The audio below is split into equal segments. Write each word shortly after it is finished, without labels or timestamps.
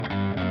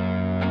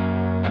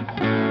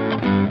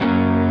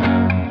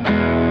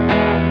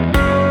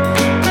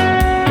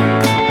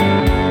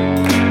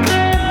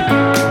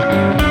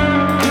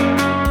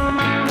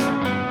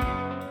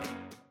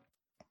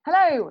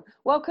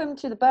Welcome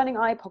to the Burning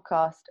Eye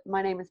podcast.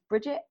 My name is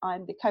Bridget.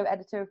 I'm the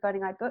co-editor of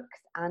Burning Eye Books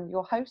and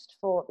your host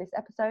for this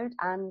episode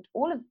and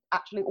all of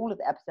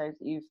the episodes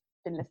that you've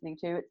been listening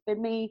to. It's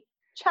been me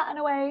chatting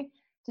away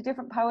to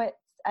different poets.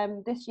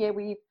 This year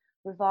we've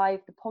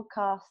revived the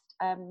podcast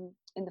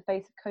in the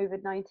face of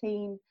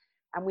COVID-19,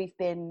 and we've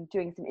been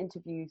doing some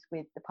interviews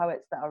with the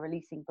poets that are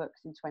releasing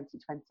books in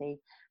 2020.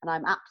 And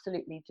I'm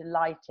absolutely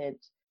delighted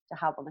to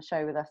have on the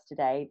show with us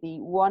today the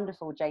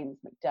wonderful James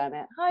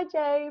McDermott. Hi,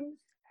 James.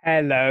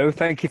 Hello,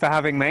 thank you for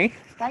having me.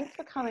 Thanks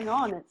for coming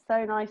on. It's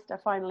so nice to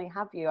finally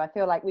have you. I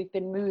feel like we've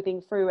been moving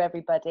through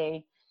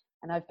everybody,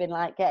 and I've been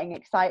like getting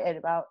excited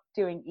about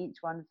doing each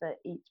one for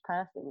each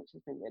person, which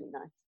has been really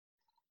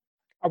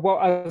nice. Well,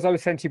 as I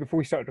was saying to you before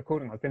we started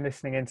recording, I've been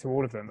listening into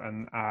all of them,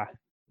 and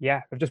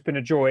they've just been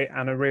a joy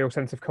and a real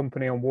sense of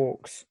company on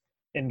walks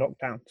in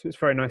lockdown. So it's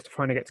very nice to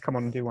finally get to come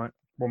on and do one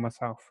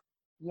myself.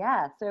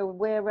 Yeah, so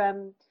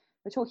we're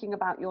talking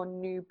about your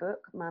new book,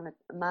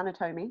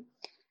 Manatomi,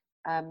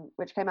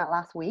 which came out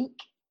last week.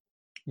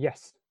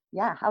 Yes.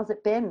 Yeah, how's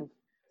it been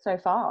so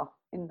far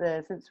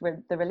since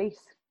the release?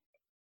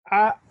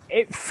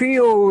 It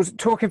feels,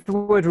 talking for the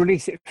word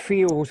release, it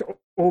feels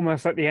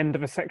almost like the end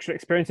of a sexual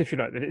experience, if you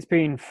like. That it's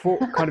been 4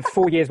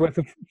 years worth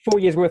of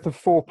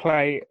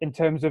foreplay in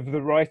terms of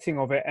the writing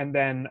of it, and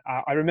then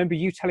I remember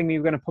you telling me you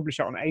were going to publish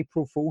it on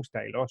April Fool's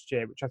Day last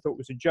year, which I thought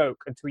was a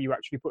joke until you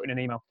actually put in an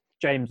email,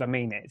 James, I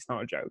mean it. It's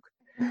not a joke.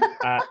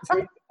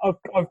 So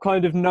I've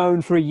kind of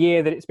known for a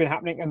year that it's been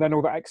happening, and then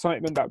all that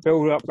excitement, that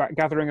build up, that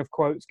gathering of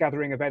quotes,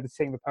 gathering of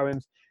editing the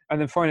poems, and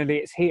then finally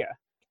it's here.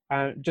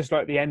 Just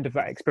like the end of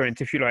that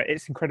experience, if you like.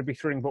 It's incredibly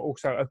thrilling, but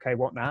also, okay,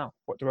 what now?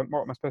 What am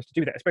I supposed to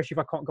do with that? Especially if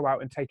I can't go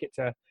out and take it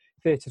to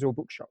theatres or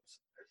bookshops.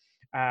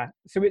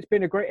 So it's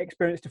been a great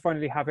experience to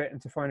finally have it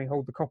and to finally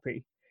hold the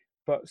copy,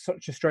 but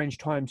such a strange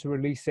time to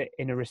release it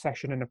in a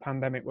recession and a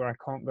pandemic where I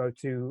can't go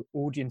to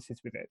audiences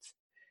with it.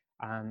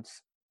 And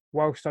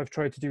whilst I've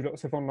tried to do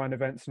lots of online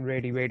events and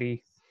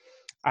really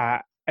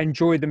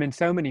enjoyed them in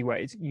so many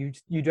ways,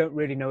 you don't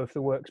really know if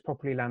the work's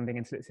properly landing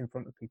until it's in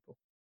front of people.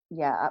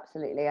 Yeah,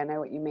 absolutely. I know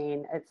what you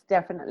mean. It's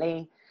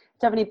definitely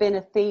been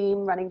a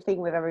running theme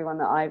with everyone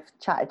that I've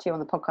chatted to on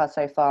the podcast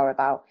so far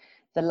about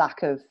the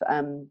lack of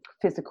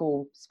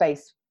physical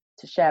space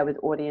to share with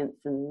audience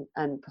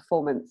and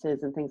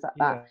performances and things like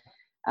that.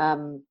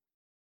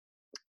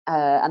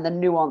 And the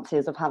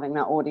nuances of having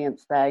that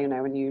audience there, you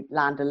know, when you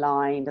land a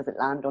line, does it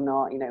land or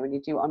not? You know, when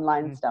you do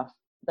online stuff,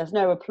 there's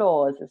no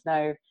applause, there's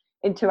no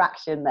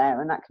interaction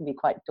there, and that can be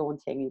quite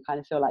daunting. You kind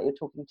of feel like you're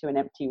talking to an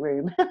empty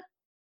room.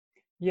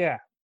 Yeah.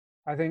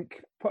 I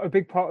think a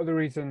big part of the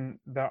reason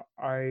that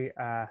I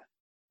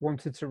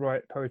wanted to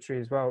write poetry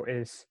as well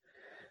is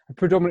I've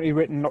predominantly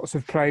written lots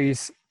of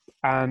plays,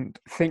 and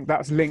think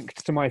that's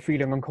linked to my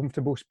feeling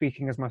uncomfortable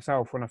speaking as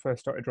myself when I first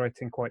started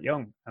writing quite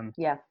young. And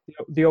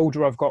the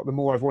older I've got, the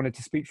more I've wanted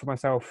to speak for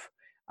myself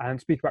and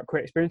speak about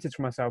queer experiences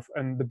for myself.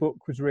 And the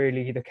book was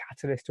really the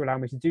catalyst to allow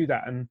me to do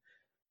that. And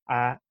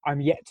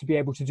I'm yet to be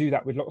able to do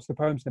that with lots of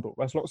the poems in the book.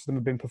 Whereas lots of them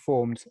have been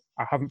performed,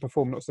 I haven't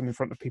performed lots of them in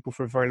front of people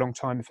for a very long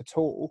time, if at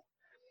all.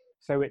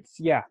 So it's,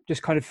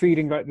 just kind of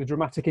feeling like the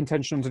dramatic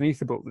intention underneath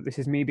the book, that this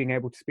is me being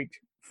able to speak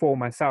for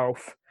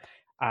myself.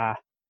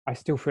 I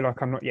still feel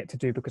like I'm not yet to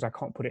do because I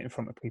can't put it in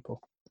front of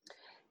people.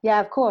 Yeah,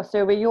 of course.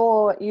 So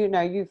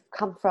you've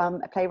come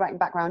from a playwriting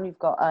background. You've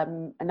got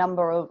a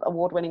number of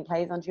award-winning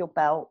plays under your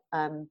belt,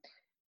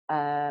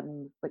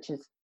 which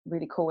is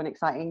really cool and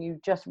exciting. You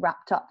just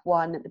wrapped up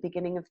one at the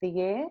beginning of the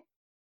year.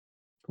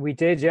 We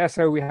did, yeah.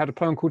 So we had a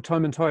play called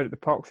Time and Tide at the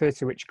Park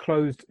Theatre, which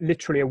closed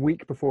literally a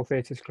week before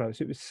theatres closed.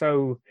 It was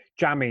so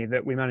jammy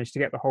that we managed to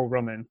get the whole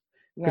run in.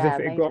 Because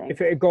if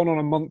it had gone on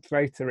a month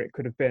later, it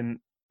could have been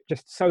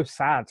just so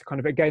sad. Kind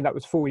of, again, that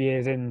was 4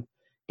 years in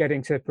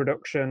getting to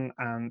production,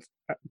 and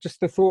just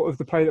the thought of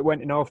the play that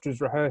went in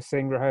afterwards,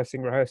 rehearsing,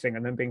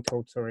 and then being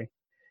told, sorry,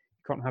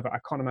 you can't have it. I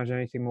can't imagine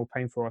anything more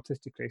painful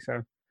artistically.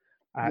 So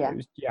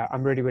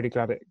I'm really, really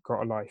glad it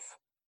got a life.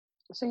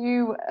 So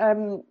you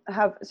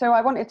so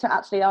I wanted to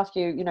actually ask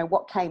you,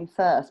 what came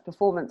first,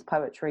 performance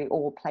poetry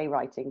or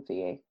playwriting for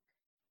you?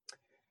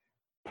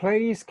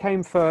 Plays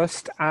came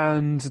first,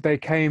 and they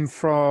came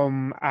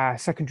from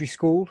secondary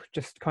school,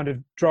 just kind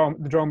of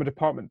the drama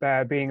department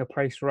there being a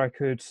place where I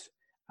could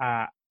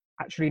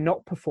actually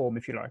not perform,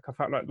 if you like. I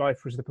felt like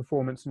life was the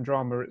performance, and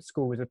drama at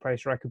school was a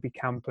place where I could be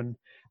camp and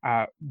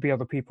be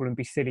other people and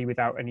be silly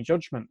without any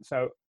judgment.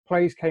 So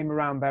plays came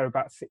around there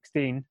about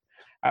 16,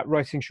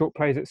 writing short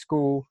plays at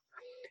school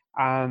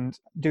and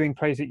doing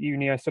plays at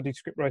uni. I studied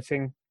script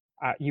writing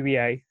at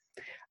UEA,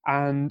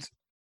 and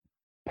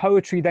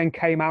poetry then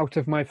came out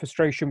of my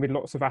frustration with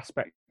lots of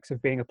aspects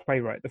of being a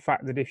playwright. The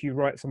fact that if you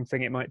write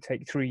something, it might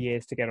take 3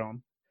 years to get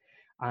on,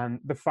 and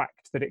the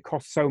fact that it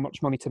costs so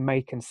much money to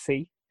make and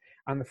see,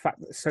 and the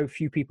fact that so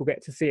few people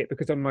get to see it,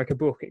 because unlike a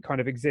book, it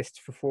kind of exists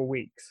for 4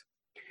 weeks.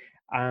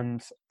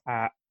 And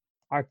I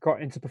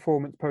got into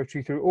performance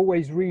poetry through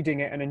always reading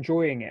it and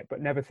enjoying it, but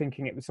never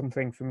thinking it was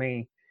something for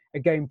me.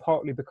 Again,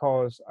 partly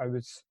because I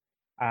was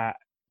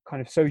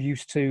kind of so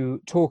used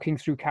to talking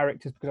through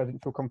characters because I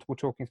didn't feel comfortable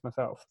talking to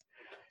myself.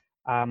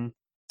 And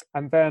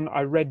then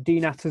I read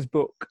Dean Atter's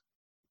book,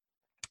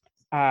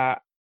 I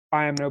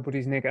Am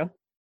Nobody's Nigger,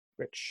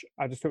 which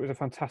I just thought was a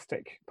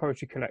fantastic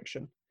poetry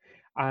collection,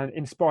 and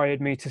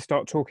inspired me to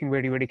start talking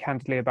really, really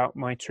candidly about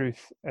my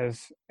truth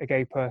as a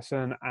gay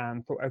person,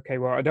 and thought, okay,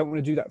 well, I don't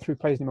want to do that through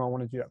plays anymore, I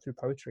want to do that through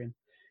poetry. And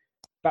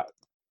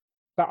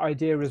that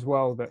idea as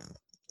well, that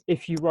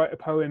if you write a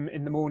poem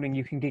in the morning,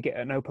 you can gig it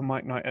at an open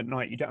mic night at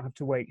night. You don't have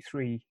to wait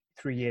three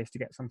years to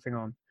get something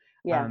on.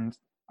 Yeah. And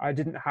I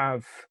didn't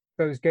have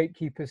those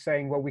gatekeepers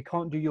saying, well, we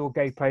can't do your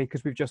gay play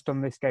because we've just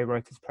done this gay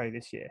writers play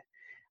this year.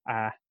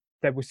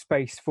 There was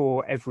space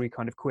for every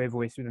kind of queer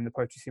voice within the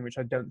poetry scene, which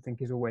I don't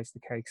think is always the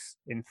case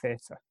in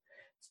theatre.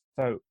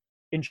 So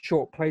in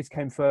short, plays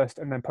came first,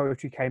 and then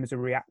poetry came as a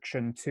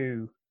reaction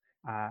to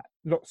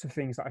lots of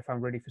things that I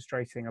found really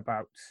frustrating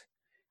about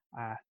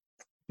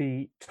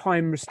the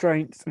time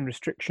restraints and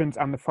restrictions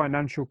and the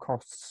financial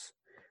costs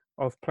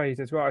of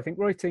plays as well. I think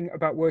writing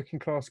about working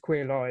class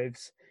queer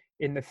lives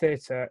in the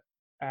theatre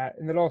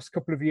in the last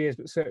couple of years,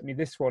 but certainly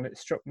this one, it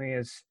struck me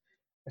as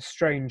a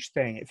strange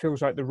thing. It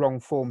feels like the wrong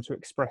form to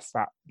express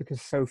that,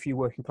 because so few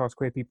working class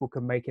queer people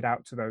can make it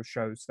out to those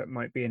shows that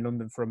might be in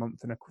London for a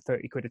month and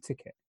 30 quid a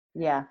ticket.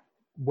 Yeah.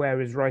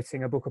 Whereas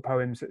writing a book of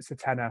poems that's a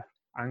tenner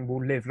and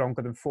will live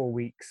longer than 4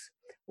 weeks,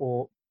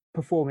 or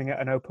performing at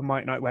an open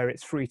mic night where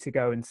it's free to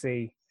go and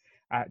see,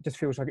 just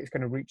feels like it's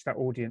going to reach that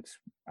audience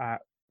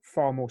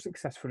far more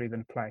successfully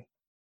than a play.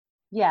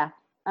 Yeah,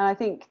 and I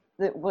think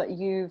that what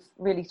you've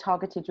really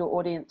targeted your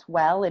audience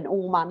well in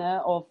all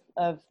manner of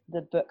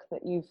the book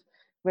that you've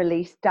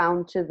released,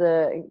 down to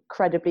the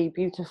incredibly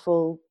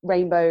beautiful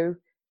rainbow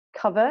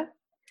cover.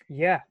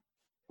 Yeah.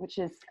 Which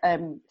is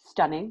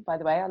stunning, by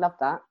the way. I love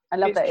that. I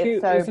love that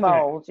cute, it's so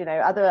bold. You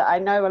know, I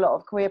know a lot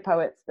of queer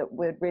poets that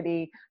would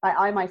really,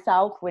 I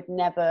myself would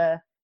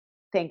never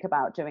think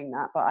about doing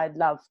that, but I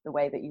love the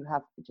way that you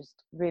have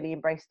just really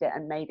embraced it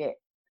and made it,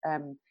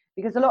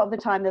 because a lot of the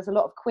time there's a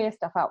lot of queer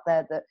stuff out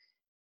there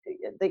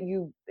that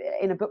you,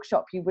 in a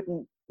bookshop, you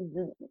wouldn't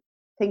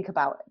think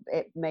about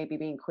it maybe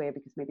being queer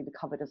because maybe the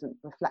cover doesn't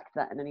reflect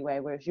that in any way,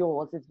 whereas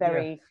yours is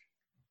very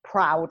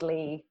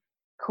proudly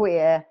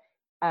queer.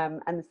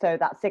 And so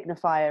that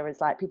signifier is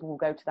like, people will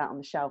go to that on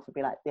the shelf and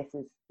be like, this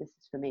is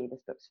for me,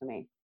 this book's for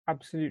me.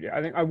 Absolutely.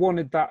 I think I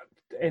wanted that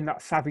in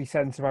that savvy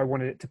sense of, I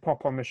wanted it to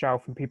pop on the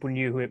shelf and people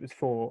knew who it was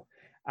for.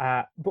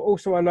 But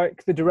also I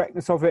like the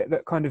directness of it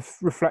that kind of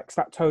reflects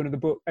that tone of the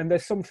book. And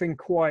there's something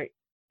quite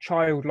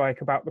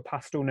childlike about the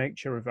pastel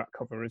nature of that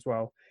cover as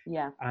well.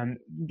 Yeah. And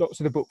lots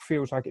of the book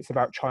feels like it's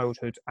about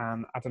childhood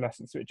and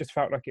adolescence. So it just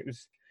felt like it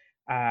was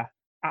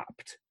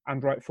apt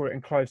and right for it.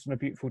 And Clive's done a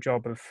beautiful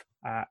job of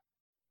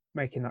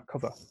making that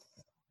cover.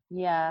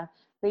 Yeah.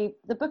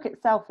 The book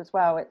itself as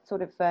well, it's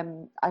sort of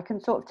I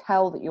can sort of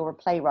tell that you're a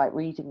playwright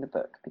reading the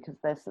book, because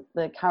there's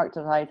the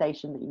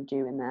characterization that you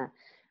do in there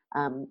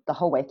the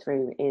whole way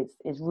through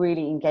is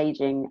really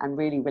engaging and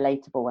really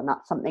relatable, and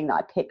that's something that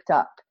I picked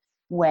up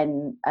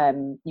when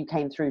you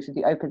came through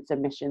the open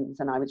submissions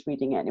and I was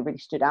reading it, and it really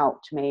stood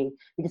out to me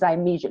because I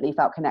immediately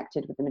felt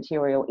connected with the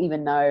material,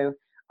 even though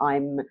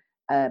I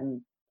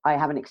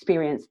haven't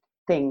experienced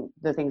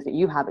the things that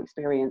you have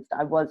experienced.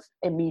 I was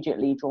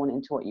immediately drawn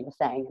into what you were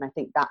saying, and I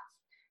think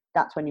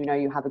that's when you know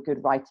you have a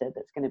good writer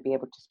that's going to be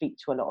able to speak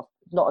to a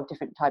lot of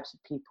different types of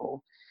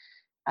people.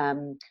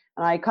 And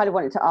I kind of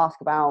wanted to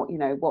ask about, you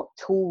know, what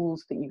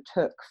tools that you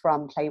took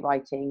from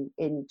playwriting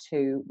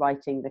into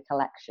writing the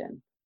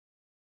collection.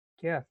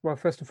 Yeah, well,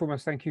 first and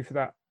foremost, thank you for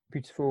that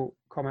beautiful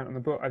comment on the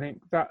book. I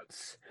think that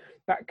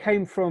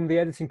came from the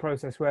editing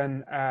process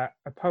when a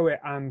poet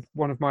and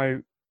one of my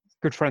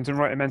good friends and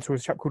writer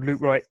mentors, a chap called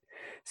Luke Wright,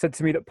 said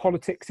to me that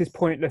politics is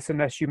pointless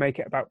unless you make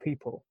it about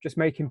people. Just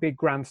making big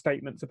grand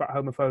statements about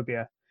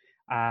homophobia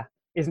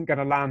isn't going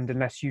to land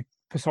unless you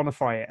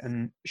personify it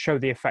and show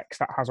the effects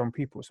that has on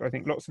people. So I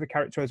think lots of the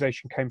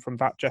characterization came from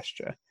that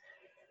gesture.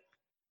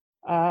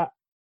 Can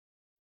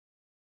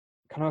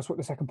I ask what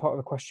the second part of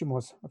the question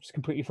was? I've just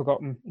completely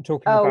forgotten.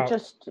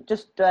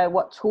 Just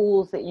what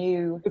tools that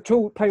you...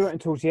 The playwriting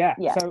tools, yeah.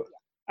 So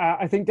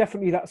I think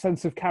definitely that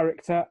sense of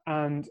character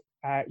and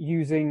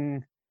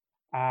using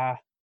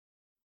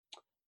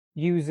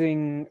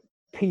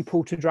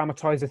people to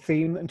dramatize a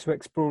theme and to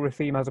explore a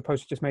theme as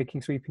opposed to just making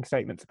sweeping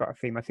statements about a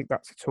theme. I think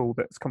that's a tool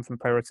that's come from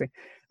playwriting.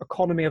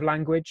 Economy of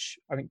language.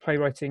 I think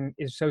playwriting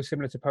is so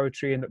similar to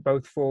poetry in that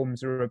both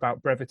forms are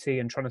about brevity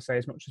and trying to say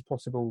as much as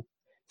possible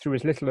through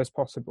as little as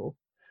possible.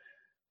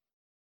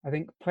 I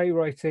think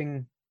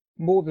playwriting,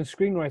 more than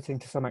screenwriting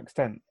to some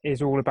extent,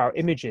 is all about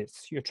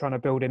images. You're trying to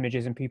build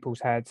images in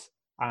people's heads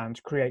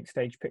and create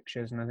stage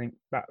pictures. And I think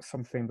that's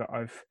something that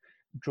I've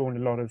drawn a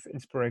lot of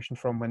inspiration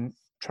from when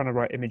trying to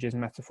write images and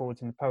metaphors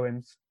in the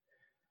poems.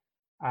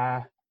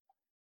 I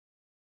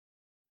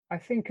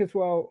think as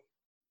well,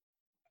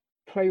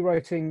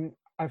 playwriting,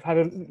 I've had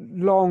a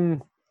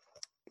long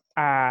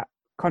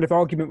kind of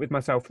argument with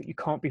myself that you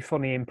can't be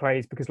funny in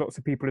plays, because lots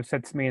of people have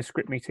said to me in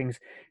script meetings,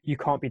 you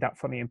can't be that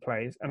funny in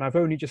plays. And I've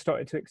only just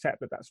started to accept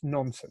that that's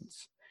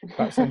nonsense.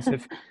 That sense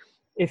of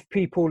if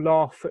people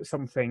laugh at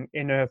something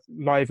in a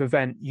live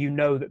event, you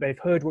know that they've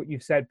heard what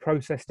you've said,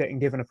 processed it, and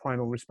given a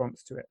primal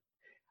response to it.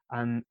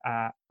 And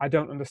I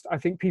don't understand. I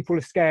think people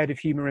are scared of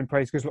humor in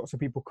plays because lots of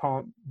people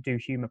can't do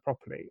humor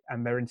properly,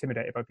 and they're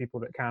intimidated by people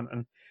that can.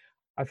 And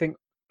I think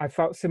I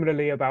felt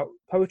similarly about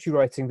poetry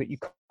writing, that you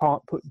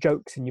can't put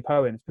jokes in your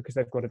poems because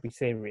they've got to be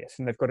serious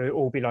and they've got to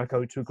all be like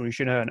Ode to a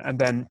Grecian Urn. And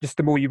then just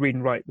the more you read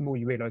and write, the more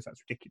you realise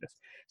that's ridiculous.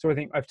 So I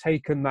think I've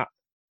taken that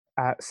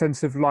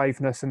sense of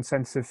liveness and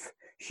sense of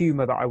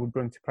humour that I would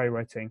bring to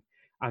playwriting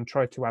and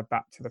tried to add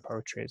that to the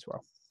poetry as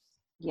well.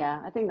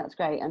 Yeah, I think that's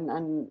great.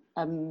 And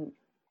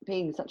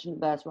being such an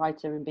diverse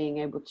writer and being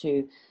able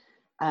to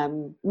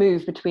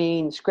move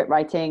between script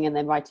writing and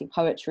then writing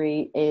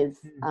poetry is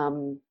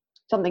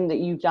something that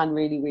you've done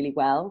really, really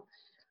well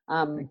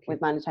with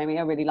Manatomi.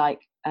 I really like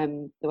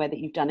the way that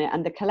you've done it.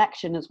 And the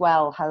collection as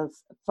well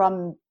has,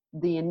 from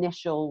the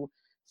initial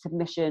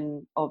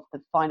submission of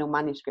the final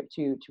manuscript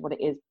to what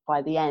it is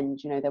by the end,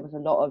 you know, there was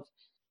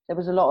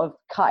a lot of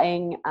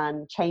cutting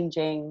and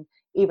changing,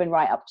 even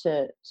right up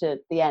to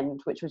the end,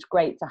 which was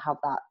great to have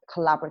that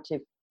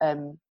collaborative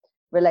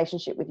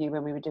relationship with you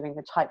when we were doing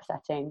the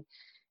typesetting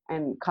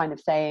and kind of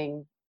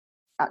saying,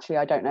 actually,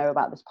 I don't know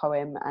about this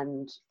poem,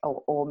 and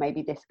or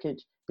maybe this could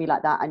be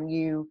like that, and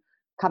you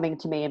coming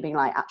to me and being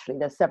like, actually,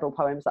 there's several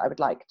poems that I would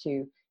like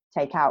to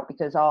take out,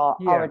 because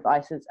our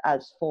advice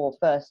as for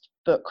first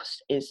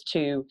books is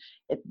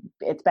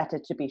it's better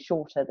to be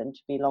shorter than to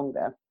be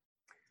longer.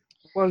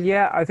 Well,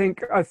 yeah, I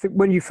think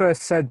when you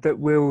first said that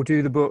we'll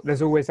do the book,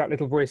 there's always that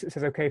little voice that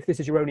says, okay, if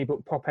this is your only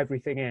book, pop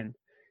everything in.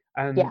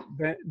 And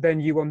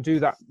then you undo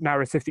that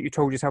narrative that you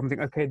told yourself and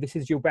think, okay, this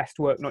is your best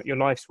work, not your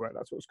life's work.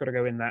 That's what's got to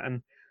go in there.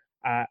 And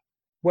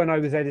when I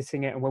was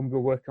editing it and when we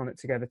were working on it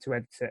together to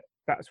edit it,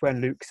 that's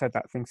when Luke said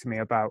that thing to me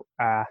about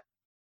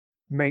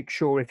make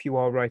sure if you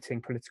are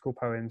writing political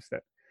poems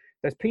that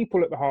there's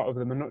people at the heart of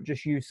them and not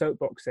just you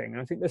soapboxing. And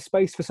I think there's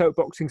space for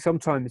soapboxing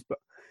sometimes, but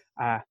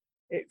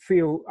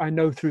I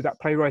know through that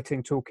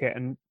playwriting toolkit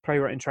and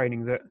playwriting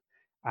training that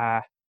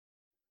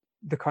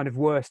the kind of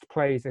worst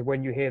plays are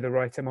when you hear the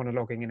writer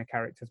monologuing in a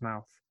character's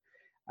mouth.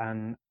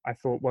 And I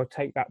thought, well,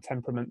 take that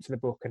temperament to the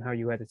book and how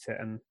you edit it.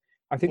 And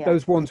I think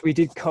those ones we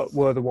did cut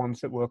were the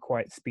ones that were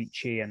quite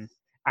speechy and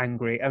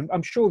angry. And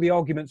I'm sure the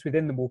arguments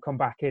within them will come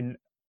back in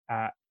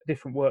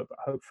different work, but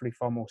hopefully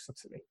far more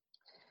subtly.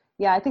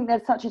 Yeah, I think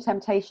there's such a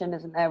temptation,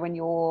 isn't there, when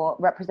you're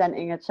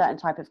representing a certain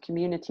type of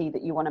community,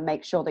 that you want to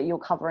make sure that you're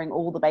covering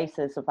all the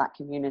bases of that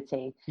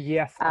community.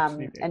 Yes,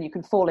 absolutely. And you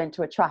can fall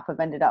into a trap of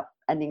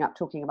ending up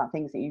talking about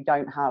things that you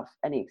don't have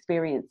any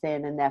experience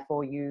in, and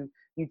therefore you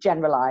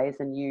generalize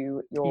and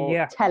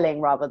you're telling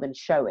rather than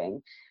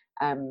showing.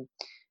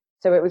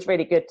 So it was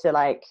really good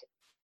to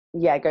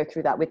go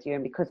through that with you.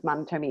 And because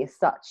Manatomi is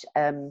such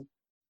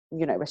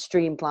a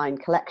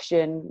streamlined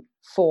collection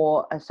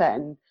for a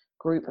certain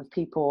group of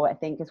people, I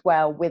think, as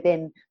well,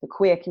 within the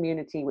queer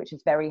community, which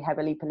is very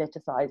heavily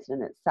politicized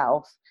in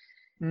itself,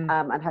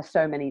 and has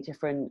so many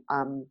different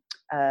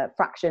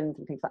fractions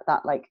and things like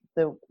that. Like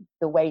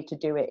the way to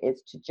do it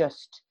is to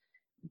just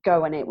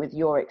go on it with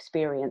your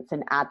experience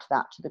and add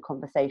that to the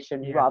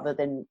conversation, rather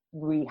than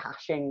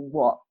rehashing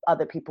what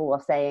other people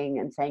are saying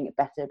and saying it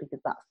better because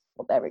that's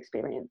what their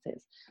experience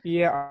is.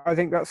 Yeah, I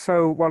think that's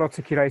so well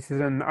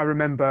articulated. And I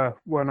remember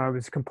when I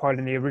was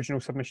compiling the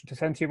original submission to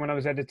send to you, when I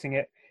was editing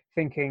it,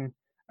 thinking,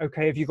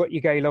 okay, have you got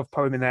your gay love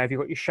poem in there? Have you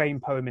got your shame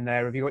poem in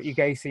there? Have you got your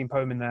gay scene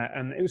poem in there?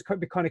 And it was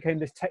kind of came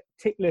this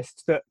tick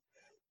list that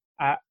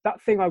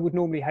that thing I would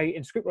normally hate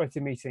in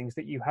scriptwriting meetings,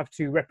 that you have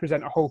to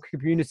represent a whole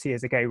community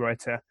as a gay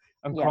writer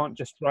and can't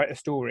just write a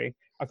story.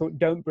 I thought,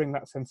 don't bring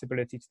that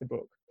sensibility to the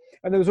book.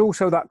 And there was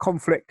also that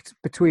conflict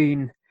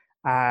between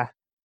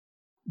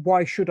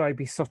why should I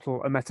be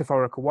subtle and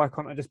metaphorical? Why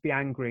can't I just be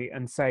angry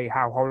and say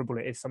how horrible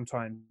it is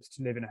sometimes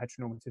to live in a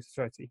heteronormative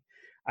society?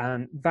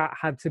 And that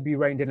had to be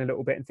reined in a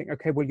little bit and think,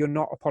 okay, well, you're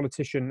not a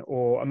politician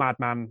or a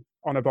madman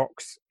on a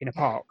box in a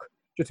park.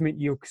 Just mean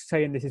you're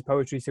saying this is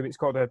poetry, so it's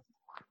got to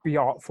be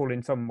artful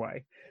in some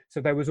way.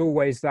 So there was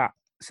always that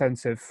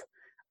sense of,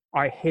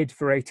 I hid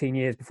for 18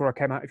 years before I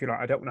came out, if you like.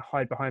 I don't want to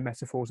hide behind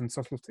metaphors and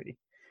subtlety.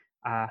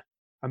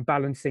 And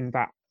balancing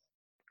that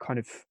kind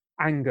of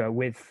anger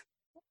with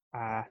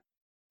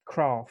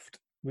craft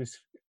was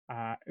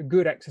a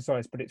good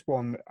exercise, but it's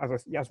one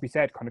that, as we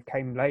said, kind of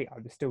came late.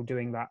 I was still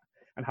doing that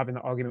and having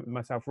that argument with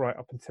myself right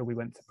up until we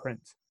went to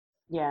print.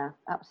 Yeah,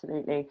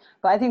 absolutely.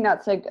 But I think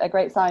that's a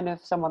great sign of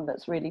someone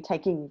that's really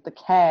taking the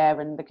care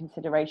and the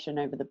consideration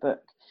over the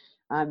book,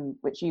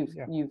 which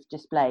you've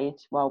displayed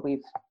while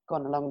we've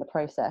gone along the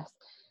process.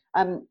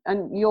 And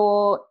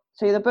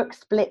so the book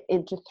split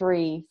into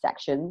 3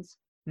 sections.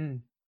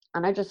 And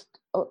I just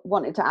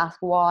wanted to ask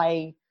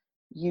why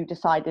you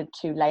decided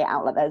to lay it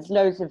out like that. There's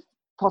loads of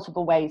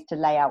possible ways to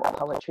lay out a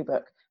poetry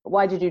book, but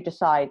why did you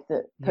decide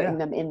that putting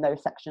them in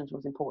those sections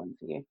was important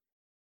for you?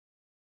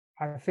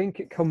 I think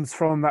it comes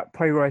from that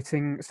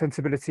playwriting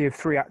sensibility of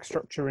 3-act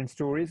structure in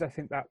stories. I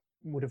think that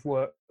would have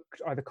worked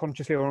either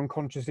consciously or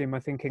unconsciously in my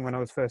thinking when I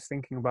was first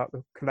thinking about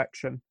the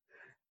collection.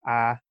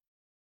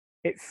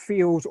 it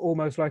feels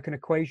almost like an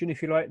equation,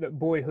 if you like, that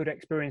boyhood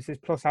experiences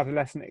plus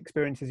adolescent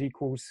experiences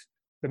equals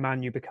the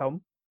man you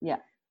become. Yeah.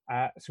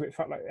 So it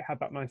felt like it had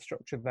that nice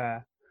structure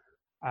there.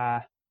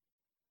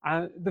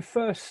 And the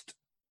first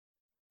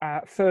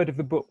third of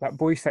the book, that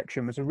boy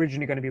section, was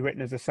originally going to be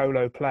written as a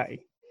solo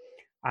play.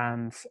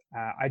 And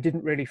I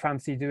didn't really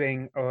fancy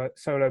doing a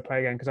solo play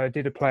again, because I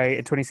did a play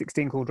in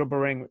 2016 called Rubber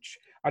Ring, which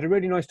I had a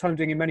really nice time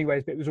doing in many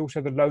ways, but it was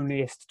also the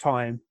loneliest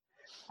time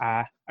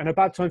and a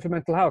bad time for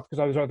mental health,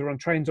 because I was either on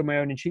trains on my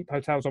own, in cheap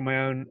hotels on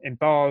my own, in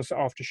bars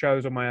after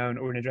shows on my own,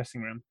 or in a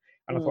dressing room.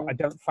 And I thought, I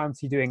don't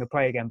fancy doing a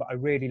play again, but I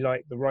really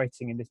like the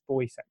writing in this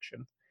boy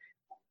section.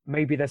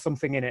 Maybe there's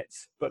something in it,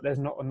 but there's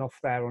not enough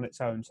there on its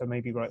own, so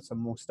maybe write some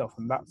more stuff.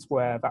 And that's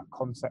where that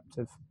concept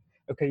of,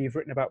 okay, you've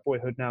written about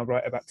boyhood, now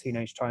write about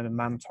teenage time and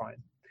man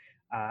time.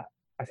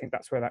 I think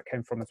that's where that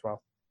came from as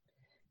well.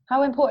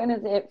 How important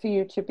is it for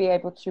you to be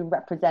able to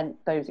represent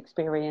those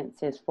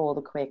experiences for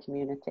the queer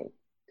community?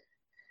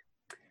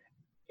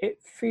 It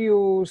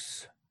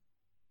feels,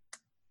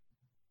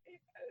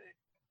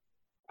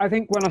 I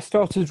think when I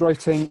started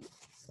writing,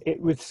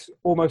 it was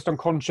almost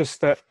unconscious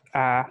that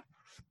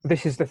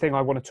this is the thing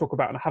I want to talk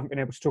about, and I haven't been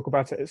able to talk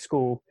about it at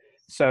school.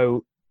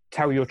 So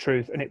tell your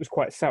truth. And it was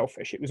quite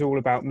selfish. It was all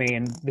about me,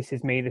 and this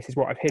is me, this is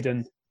what I've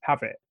hidden,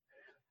 have it.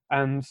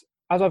 And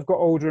as I've got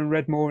older and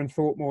read more and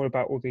thought more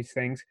about all these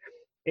things,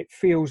 it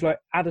feels like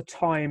at a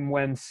time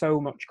when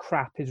so much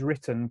crap is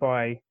written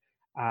by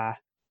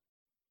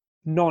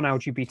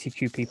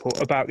non-LGBTQ people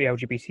about the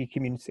LGBT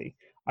community,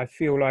 I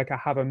feel like I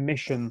have a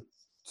mission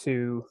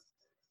to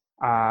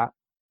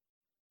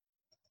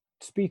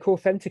speak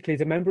authentically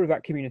as a member of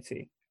that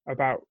community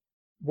about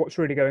what's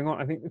really going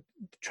on. I think the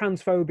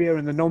transphobia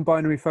and the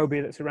non-binary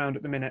phobia that's around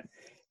at the minute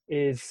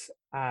is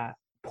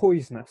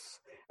poisonous,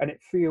 and it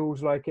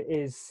feels like it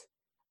is.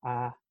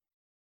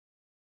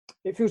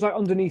 It feels like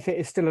underneath it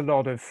is still a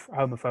lot of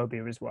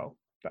homophobia as well.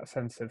 That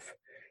sense of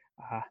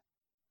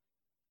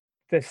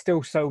there's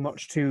still so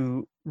much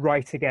to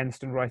write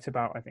against and write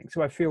about, I think.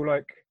 So I feel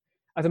like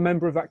as a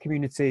member of that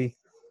community,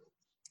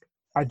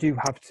 I do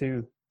have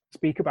to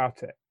speak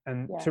about it,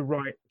 and to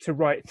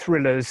write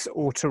thrillers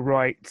or to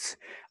write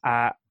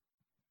kind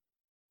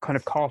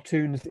of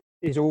cartoons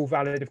is all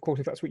valid, of course,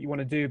 if that's what you want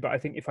to do. But I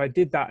think if I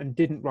did that and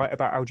didn't write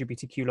about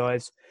LGBTQ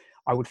lives,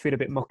 I would feel a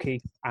bit mucky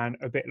and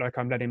a bit like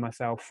I'm letting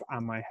myself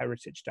and my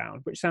heritage down,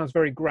 which sounds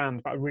very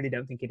grand, but I really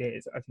don't think it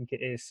is. I think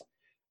it is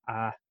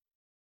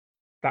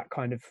that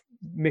kind of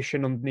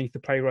mission underneath the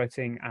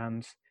playwriting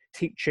and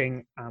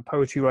teaching and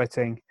poetry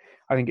writing.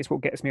 I think it's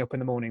what gets me up in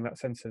the morning, that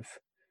sense of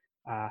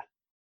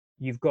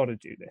you've got to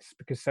do this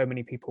because so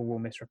many people will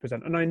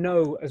misrepresent. And I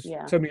know, as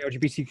so many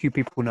LGBTQ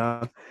people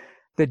know,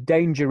 the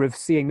danger of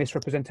seeing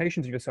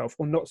misrepresentations of yourself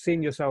or not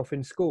seeing yourself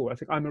in school. I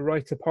think I'm a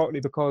writer partly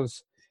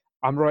because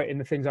I'm writing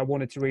the things I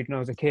wanted to read when I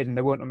was a kid and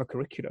they weren't on the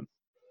curriculum.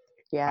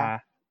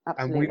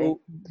 Absolutely. And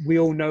we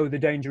all know the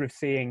danger of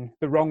seeing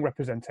the wrong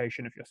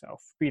representation of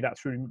yourself, be that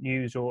through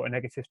news or a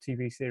negative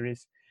TV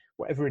series,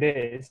 whatever it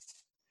is.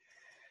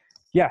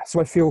 Yeah, so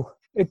I feel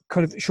it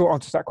kind of short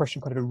answer to that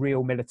question, kind of a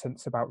real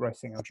militance about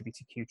writing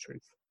LGBTQ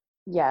truth.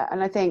 Yeah,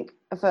 and I think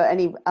for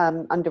any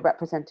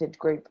underrepresented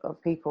group of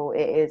people,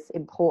 it is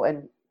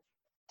important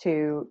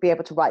to be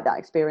able to write that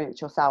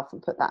experience yourself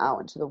and put that out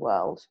into the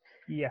world.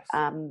 Yes.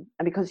 And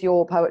because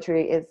your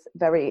poetry is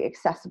very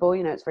accessible,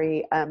 you know, it's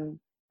very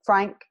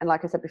frank and,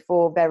 like I said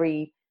before,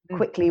 very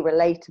quickly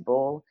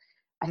relatable.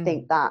 I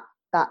think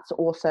that's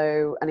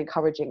also an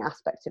encouraging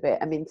aspect of it.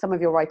 I mean, some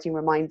of your writing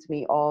reminds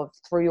me of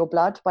Through Your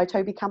Blood by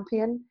Toby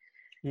Campion.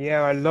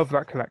 Yeah, I love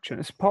that collection.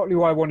 It's partly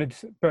why I wanted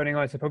Burning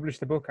Eyes to publish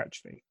the book,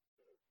 actually.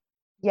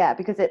 Yeah,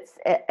 because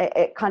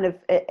it kind of,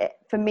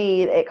 for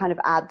me, it kind of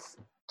adds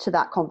to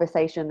that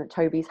conversation that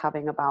Toby's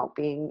having about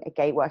being a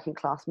gay working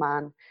class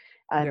man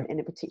in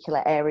a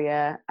particular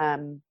area,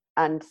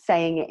 and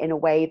saying it in a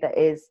way that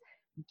is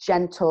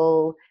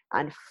gentle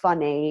and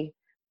funny,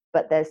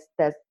 but there's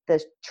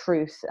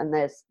truth and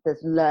there's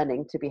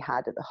learning to be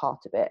had at the heart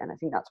of it. And I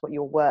think that's what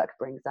your work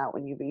brings out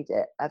when you read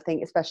it. I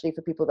think especially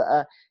for people that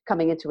are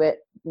coming into it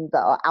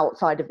that are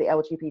outside of the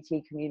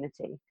LGBT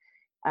community.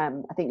 I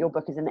think your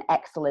book is an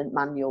excellent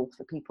manual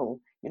for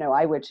people. You know,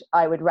 I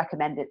would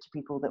recommend it to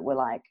people that were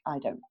like, I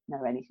don't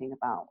know anything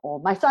about, or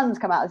my son's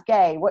come out as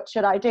gay, what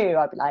should I do?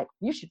 I'd be like,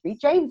 you should read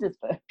James's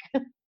book.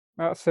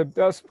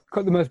 That's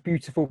quite the most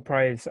beautiful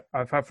praise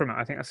I've had from it.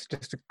 I think that's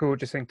just a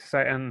gorgeous thing to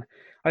say. And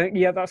I think,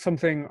 that's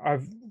something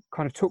I've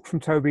kind of took from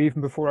Toby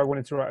even before I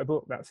wanted to write a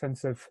book, that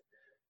sense of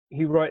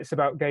he writes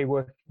about gay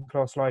working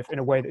class life in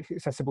a way that's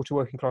accessible to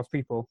working class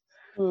people.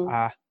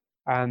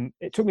 And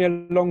it took me a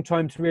long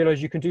time to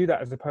realize you can do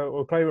that as a poet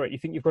or a playwright. You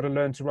think you've got to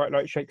learn to write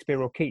like Shakespeare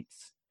or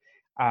Keats.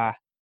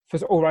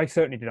 Or I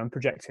certainly did. I'm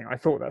projecting. I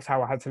thought that's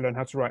how I had to learn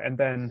how to write. And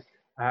then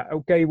a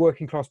gay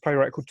working class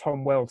playwright called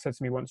Tom Wells said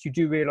to me once, you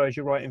do realize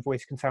your writing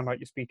voice can sound like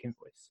your speaking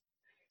voice.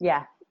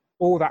 Yeah.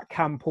 All that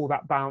camp, all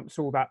that bounce,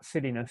 all that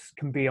silliness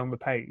can be on the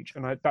page.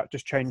 And that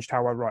just changed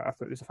how I write. I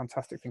thought it was a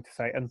fantastic thing to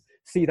say. And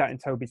see that in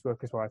Toby's work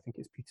as well. I think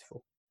it's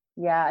beautiful.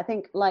 Yeah, I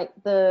think like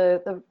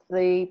the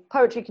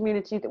poetry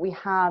community that we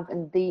have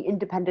and the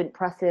independent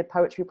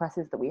poetry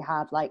presses that we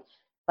have, like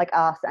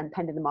us and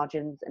Penned in the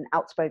Margins and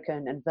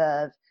Outspoken and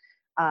Verve,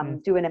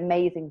 do an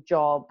amazing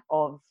job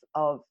of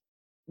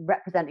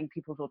representing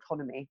people's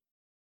autonomy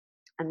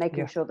and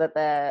making sure that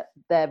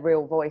their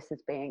real voice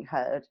is being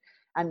heard,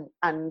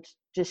 and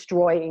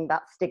destroying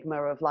that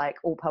stigma of like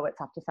all poets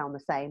have to sound the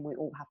same, we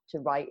all have to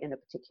write in a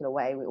particular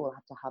way, we all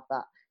have to have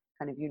that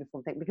kind of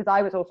uniform thing. Because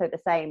I was also the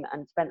same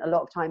and spent a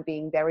lot of time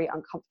being very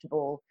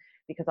uncomfortable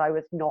because I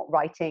was not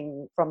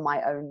writing from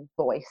my own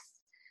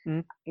voice.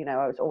 You know,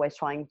 I was always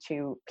trying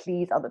to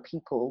please other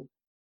people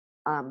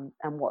and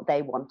what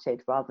they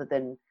wanted rather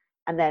than,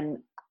 and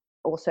then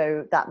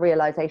also that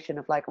realization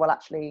of like, well,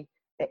 actually,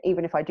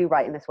 even if I do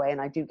write in this way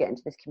and I do get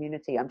into this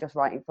community, I'm just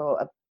writing for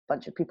a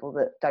bunch of people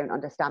that don't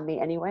understand me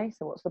anyway.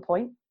 So what's the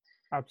point?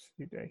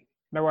 Absolutely.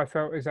 No, I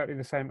felt exactly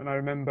the same. And I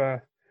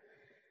remember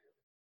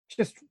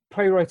just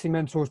playwriting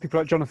mentors, people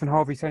like Jonathan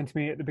Harvey, saying to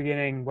me at the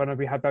beginning when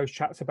we had those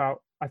chats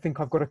about, I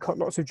think I've got to cut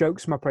lots of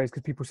jokes from my plays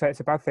because people say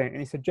it's a bad thing. And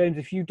he said, James,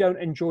 if you don't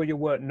enjoy your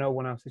work, no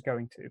one else is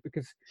going to.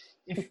 Because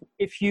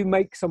if you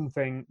make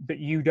something that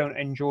you don't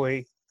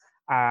enjoy,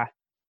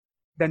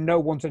 then no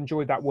one's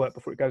enjoyed that work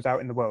before it goes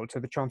out in the world. So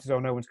the chances are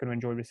no one's going to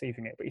enjoy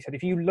receiving it. But he said,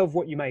 if you love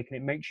what you make and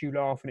it makes you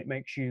laugh and it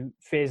makes you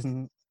fizz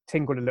and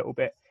tingle a little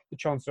bit, the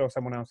chances are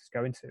someone else is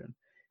going to.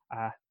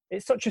 And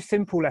it's such a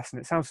simple lesson.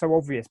 It sounds so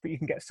obvious, but you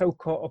can get so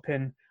caught up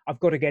in, I've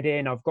got to get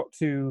in,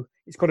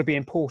 it's got to be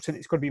important,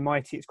 it's got to be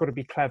mighty, it's got to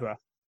be clever,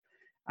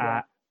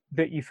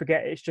 that you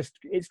forget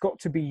it's got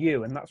to be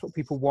you. And that's what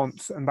people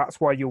want. And that's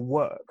why you'll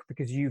work,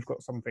 because you've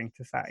got something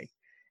to say.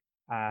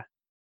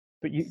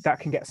 But that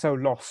can get so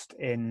lost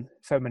in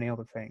so many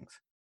other things.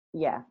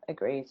 Yeah,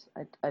 agreed.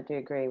 I do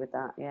agree with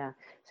that. Yeah.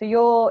 So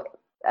you're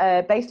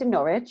based in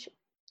Norwich.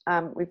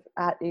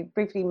 You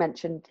briefly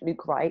mentioned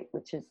Luke Wright,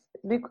 which is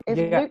Luke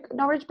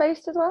Norwich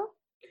based as well?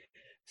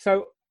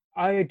 So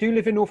I do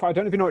live in Norfolk. I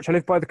don't live in Norwich. I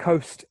live by the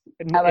coast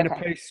in a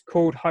place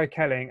called High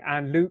Kelling,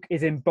 and Luke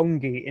is in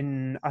Bungay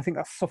in, I think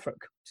that's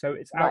Suffolk. So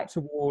it's out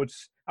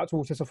towards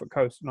the Suffolk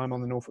coast, and I'm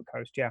on the Norfolk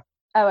coast. Yeah.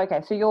 Oh,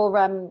 okay. So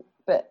you're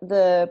but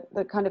the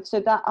kind of,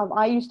 so that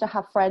I used to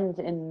have friends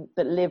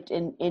that lived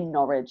in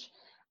Norwich,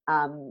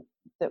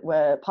 that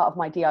were part of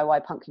my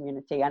DIY punk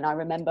community, and I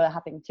remember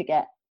having to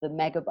get the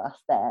megabus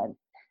there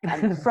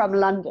and from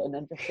London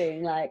and just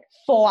being like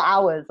 4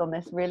 hours on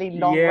this really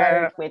long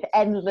road with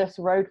endless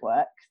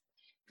roadworks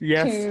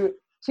to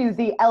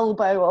the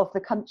elbow of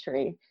the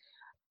country.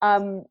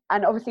 And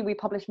obviously we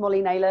published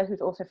Molly Naylor, who's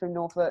also from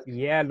Norfolk.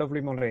 Yeah, lovely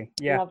Molly.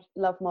 Yeah,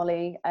 love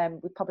Molly.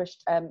 We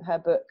published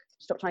her book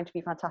Stop Trying to Be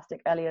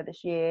Fantastic earlier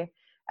this year.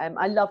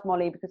 I love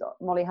Molly because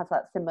Molly has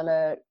that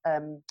similar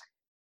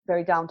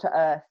very down to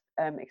earth,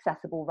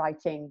 accessible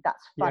writing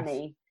that's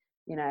funny.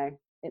 You know,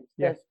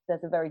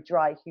 there's a very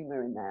dry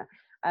humor in there.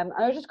 And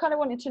I just kind of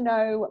wanted to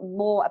know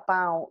more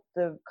about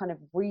the kind of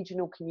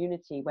regional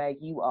community where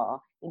you are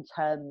in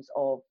terms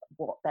of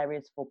what there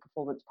is for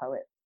performance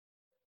poets.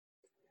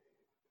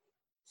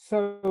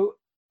 So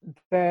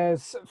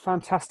there's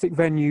fantastic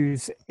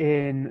venues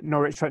in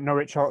Norwich, like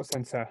Norwich Arts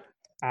Centre,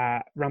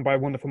 run by a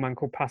wonderful man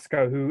called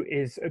Pasco, who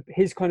is,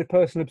 his kind of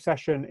personal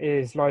obsession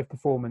is live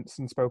performance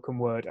and spoken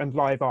word and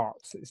live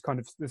arts. It's kind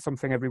of, there's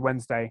something every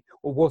Wednesday,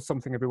 or was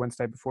something every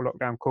Wednesday before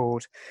lockdown,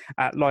 called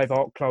Live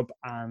Art Club,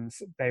 and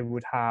they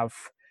would have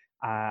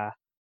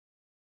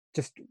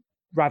just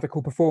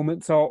radical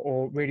performance art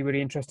or really,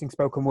 really interesting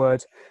spoken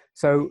word.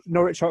 So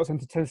Norwich Arts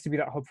Centre tends to be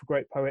that hub for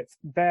great poets.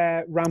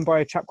 They're run by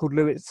a chap called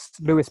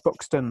Lewis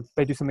Buxton.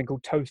 They do something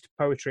called Toast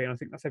Poetry, and I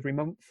think that's every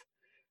month,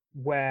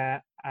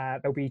 where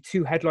there'll be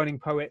two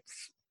headlining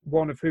poets,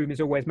 one of whom is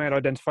always male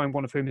identifying,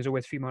 one of whom is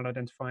always female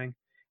identifying,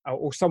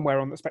 or somewhere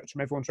on the spectrum.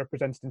 Everyone's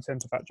represented in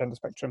terms of that gender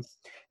spectrum.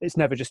 It's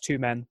never just two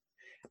men.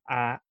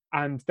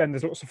 And then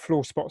there's lots of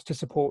floor spots to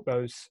support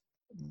those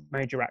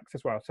major acts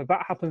as well. So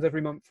that happens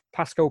every month.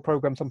 Pascal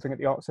programs something at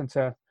the Arts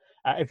Centre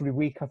every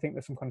week. I think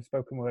there's some kind of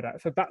spoken word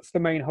act. So that's the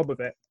main hub of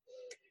it.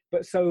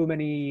 But so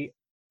many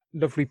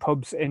lovely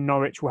pubs in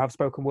Norwich will have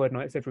spoken word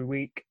nights every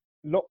week.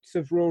 Lots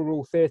of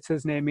rural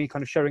theatres near me,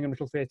 kind of Sheringham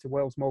Little Theatre,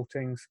 Wells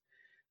Maltings,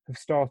 have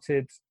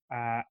started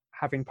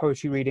having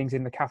poetry readings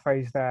in the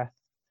cafes there.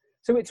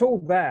 So it's all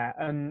there.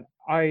 And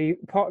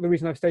part of the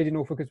reason I've stayed in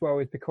Norfolk as well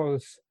is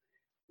because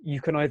you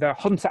can either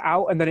hunt it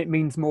out, and then it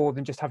means more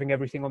than just having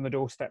everything on the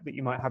doorstep that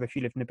you might have if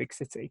you live in a big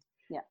city.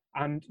 Yeah.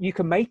 And you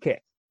can make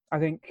it. I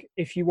think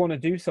if you want to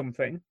do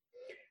something,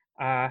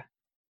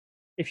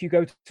 if you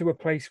go to a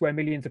place where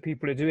millions of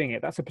people are doing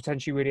it, that's a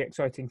potentially really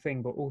exciting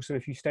thing. But also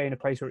if you stay in a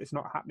place where it's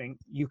not happening,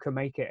 you can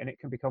make it and it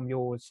can become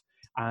yours,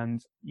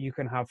 and you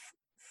can have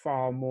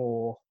far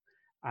more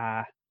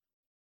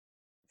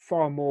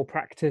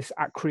practice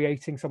at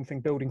creating something,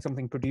 building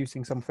something,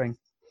 producing something.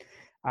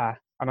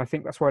 And I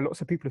think that's why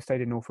lots of people have stayed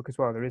in Norfolk as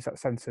well. There is that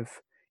sense of,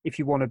 if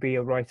you want to be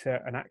a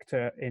writer, an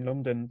actor in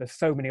London, there's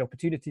so many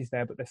opportunities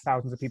there, but there's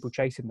thousands of people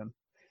chasing them.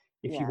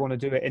 If you want to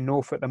do it in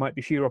Norfolk, there might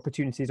be fewer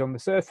opportunities on the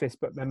surface,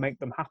 but then make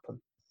them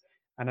happen.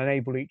 and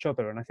enable each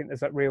other. And I think there's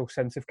that real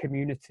sense of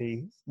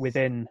community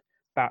within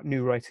that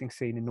new writing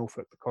scene in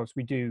Norfolk, because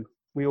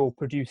we all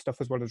produce stuff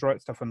as well as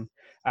write stuff, and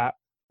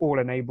all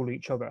enable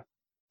each other.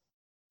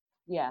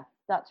 Yeah,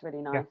 that's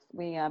really nice.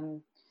 Yeah. We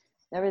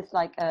there is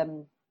like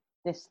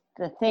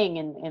the thing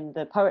in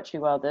the poetry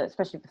world,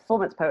 especially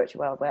performance poetry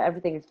world, where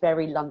everything is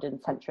very London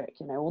centric.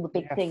 You know, all the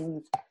big Yes.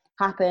 things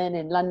happen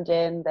in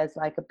London. There's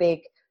like a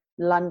big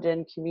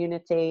London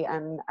community,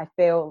 and I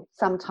feel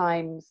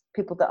sometimes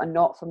people that are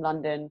not from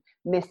London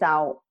miss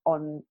out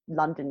on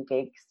London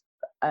gigs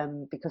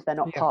because they're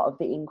not part of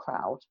the in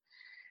crowd.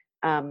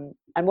 And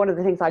one of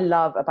the things I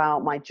love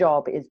about my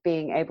job is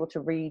being able to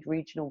read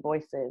regional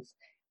voices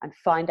and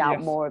find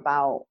out more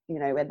about, you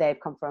know, where they've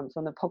come from. So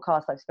on the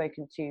podcast, I've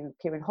spoken to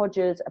Kieran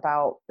Hodges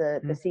about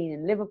the scene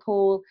in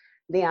Liverpool,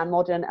 Leanne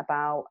Modern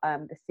about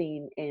the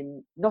scene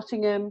in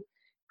Nottingham,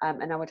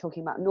 and now we're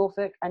talking about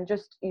Norfolk. And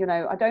just, you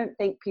know, I don't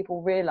think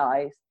people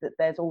realise that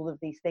there's all of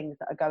these things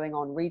that are going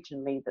on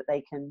regionally that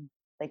they can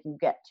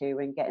get to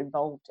and get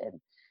involved in,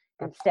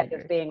 instead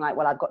of being like,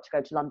 well, I've got to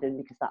go to London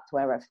because that's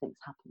where everything's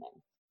happening.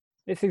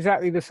 It's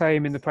exactly the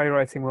same in the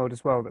playwriting world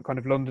as well, that kind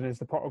of London is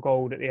the pot of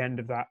gold at the end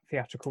of that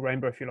theatrical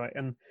rainbow, if you like.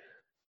 And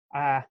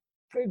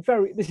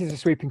this is a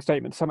sweeping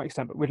statement to some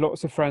extent, but with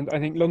lots of friends, I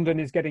think London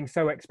is getting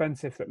so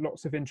expensive that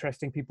lots of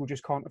interesting people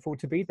just can't afford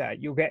to be there.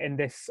 You'll get in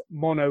this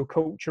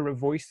monoculture of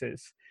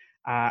voices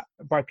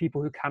by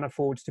people who can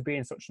afford to be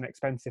in such an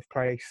expensive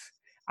place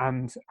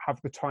and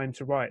have the time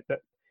to write that.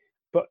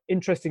 But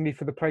interestingly,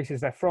 for the places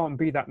they're from,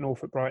 be that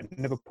Norfolk,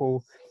 Brighton,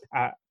 Liverpool,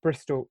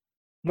 Bristol,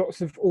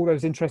 lots of all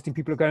those interesting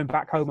people are going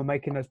back home and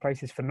making those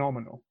places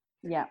phenomenal.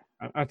 Yeah.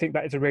 I think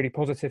that is a really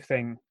positive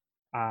thing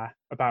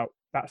about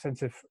that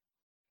sense of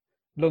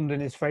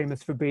London is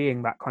famous for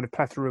being that kind of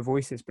plethora of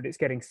voices, but it's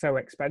getting so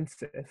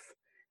expensive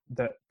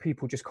that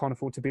people just can't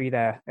afford to be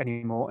there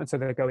anymore. And so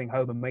they're going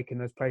home and making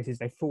those places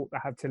they thought they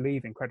had to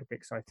leave incredibly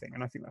exciting.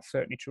 And I think that's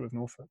certainly true of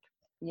Norfolk.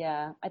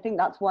 Yeah, I think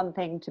that's one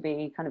thing to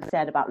be kind of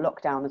said about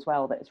lockdown as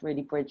well, that it's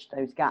really bridged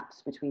those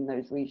gaps between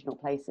those regional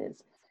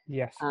places.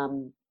 Yes.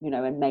 You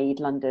know, and made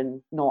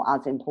London not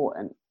as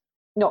important.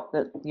 Not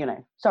that, you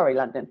know, sorry,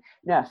 London,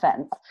 no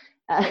offense.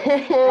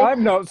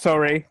 I'm not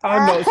sorry,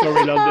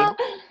 London.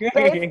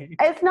 But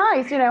it's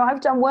nice, you know,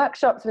 I've done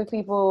workshops with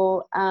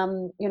people,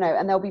 you know,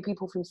 and there'll be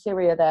people from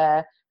Syria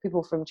there,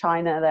 people from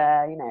China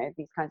there, you know,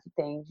 these kinds of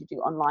things. You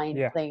do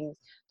online things.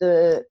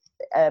 The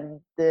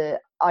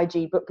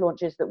IG book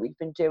launches that we've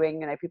been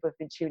doing, you know, people have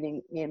been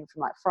tuning in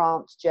from like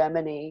France,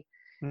 Germany,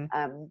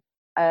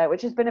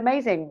 which has been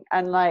amazing.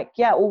 And like,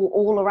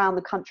 all around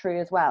the country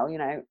as well, you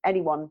know,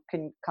 anyone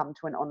can come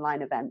to an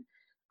online event.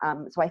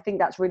 So I think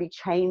that's really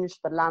changed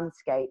the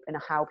landscape and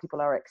how people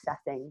are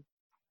accessing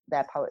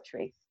their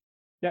poetry.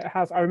 Yeah, it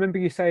has. I remember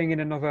you saying in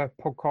another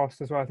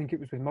podcast as well, I think it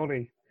was with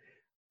Molly,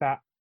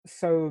 that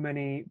so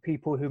many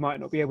people who might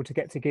not be able to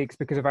get to gigs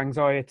because of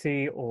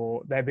anxiety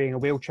or they're being a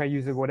wheelchair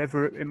user,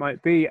 whatever it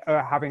might be,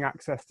 are having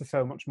access to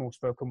so much more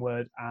spoken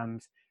word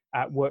and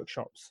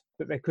workshops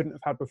that they couldn't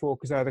have had before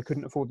because either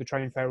couldn't afford the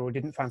train fare or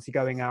didn't fancy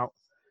going out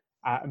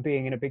and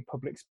being in a big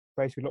public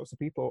space with lots of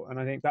people. And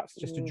I think that's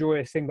just a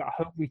joyous thing that I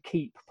hope we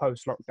keep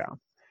post-lockdown.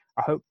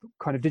 I hope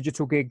kind of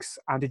digital gigs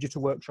and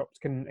digital workshops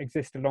can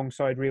exist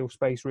alongside real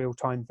space, real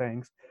time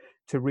things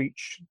to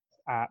reach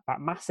that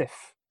massive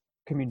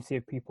community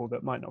of people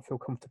that might not feel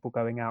comfortable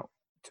going out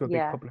to a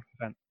big public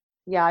event.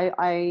 Yeah,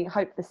 I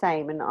hope the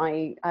same. And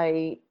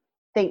I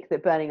think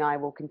that Burning Eye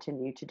will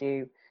continue to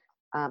do,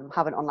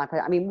 have an online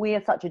program. I mean, we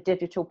are such a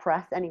digital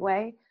press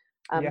anyway.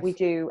 We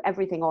do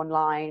everything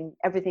online.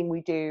 Everything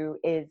we do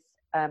is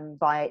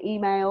via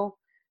email.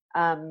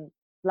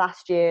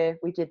 Last year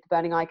we did the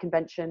Burning Eye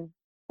convention,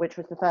 which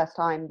was the first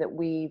time that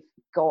we've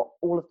got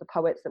all of the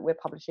poets that we're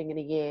publishing in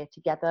a year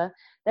together.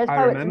 There's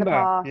poets in the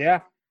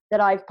past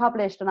that I've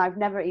published and I've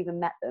never even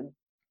met them,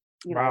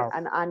 you know,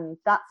 and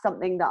that's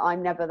something that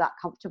I'm never that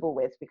comfortable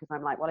with, because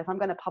I'm like, well, if I'm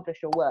going to publish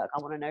your work,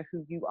 I want to know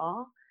who you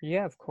are.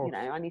 Yeah, of course. You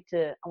know, I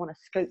want to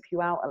scope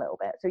you out a little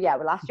bit. So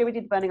well, last year we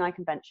did the Burning Eye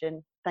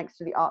convention, thanks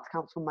to the Arts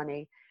Council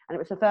money. And it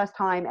was the first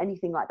time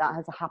anything like that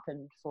has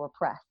happened for a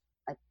press.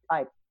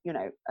 You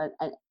know,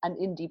 an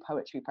indie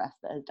poetry press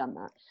that has done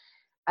that.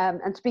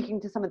 And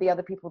speaking to some of the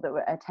other people that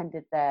were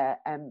attended there,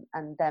 and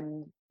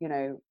them, you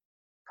know,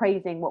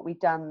 praising what we'd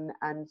done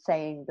and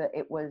saying that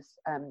it was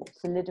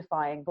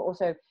solidifying, but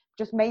also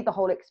just made the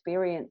whole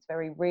experience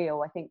very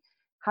real. I think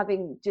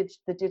having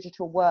the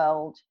digital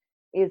world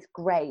is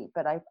great,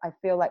 but I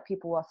feel like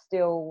people are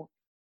still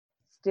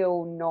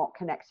not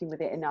connecting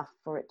with it enough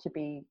for it to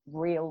be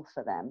real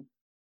for them.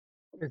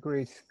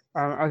 Agreed.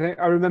 I think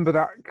I remember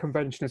that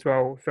convention as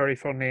well very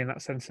fondly, in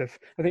that sense of,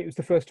 I think it was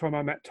the first time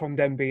I met Tom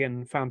Denby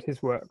and found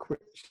his work,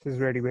 which has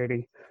really,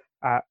 really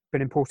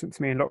been important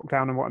to me in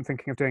lockdown and what I'm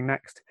thinking of doing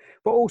next.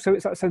 But also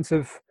it's that sense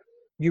of,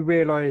 you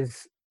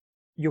realise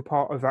you're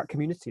part of that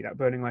community, that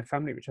Burning Eye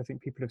family, which I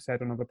think people have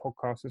said on other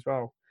podcasts as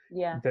well.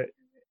 Yeah. That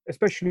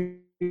especially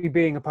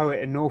being a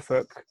poet in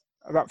Norfolk,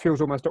 that feels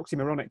almost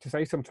oxymoronic to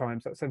say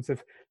sometimes, that sense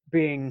of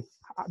being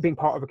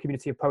part of a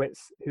community of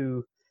poets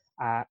who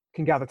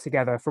can gather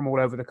together from all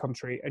over the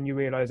country, and you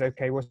realise,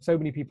 okay, well, so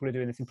many people are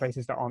doing this in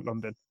places that aren't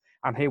London,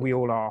 and here we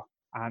all are,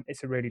 and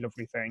it's a really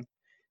lovely thing.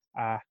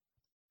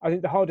 I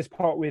think the hardest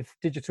part with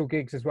digital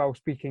gigs as well,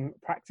 speaking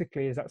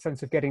practically, is that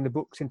sense of getting the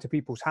books into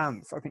people's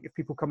hands. I think if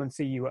people come and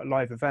see you at a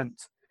live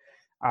event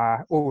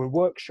or a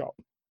workshop,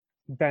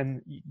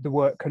 then the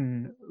work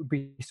can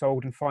be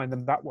sold and find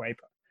them that way.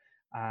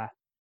 But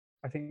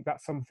I think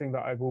that's something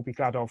that I will be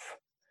glad of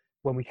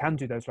when we can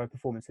do those live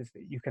performances,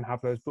 that you can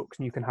have those books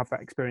and you can have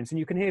that experience and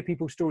you can hear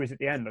people's stories at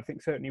the end. I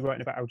think certainly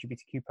writing about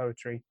LGBTQ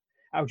poetry,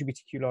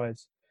 LGBTQ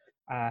lives,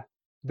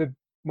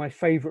 my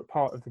favourite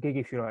part of the gig,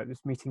 if you like, was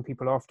meeting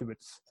people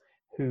afterwards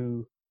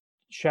who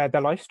shared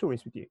their life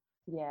stories with you.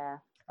 Yeah.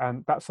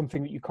 And that's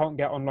something that you can't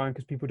get online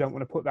because people don't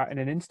want to put that in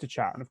an Insta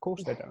chat, and of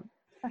course they don't.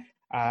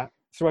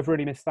 So I've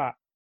really missed that.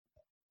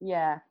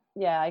 Yeah,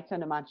 I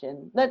can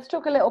imagine. Let's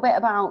talk a little bit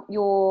about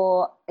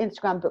your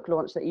Instagram book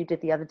launch that you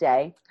did the other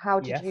day. How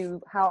did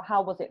you?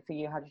 How was it for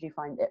you? How did you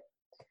find it?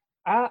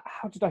 How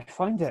did I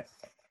find it?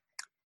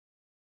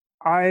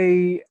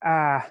 I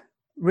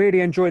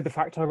really enjoyed the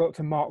fact I got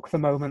to mark the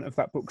moment of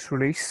that book's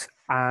release,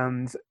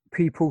 and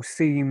people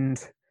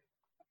seemed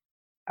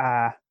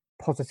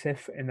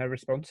positive in their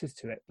responses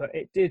to it. But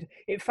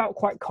it felt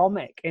quite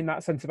comic in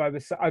that sense of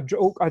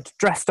I'd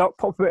dressed up,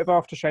 popped a bit of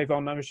aftershave on,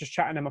 and I was just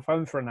chatting on my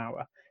phone for an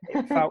hour.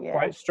 It felt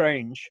quite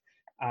strange.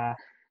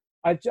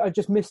 I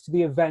just missed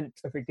the event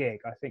of a gig.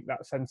 I think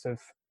that sense of,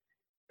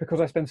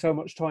 because I spend so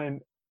much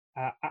time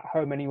at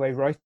home anyway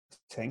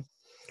writing,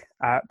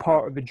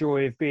 part of the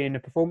joy of being a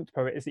performance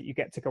poet is that you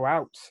get to go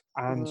out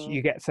and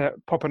you get to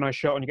pop a nice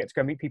shot and you get to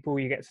go meet people,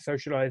 you get to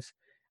socialise.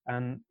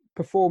 And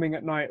performing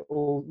at night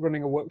or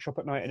running a workshop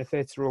at night in a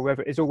theatre or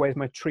wherever is always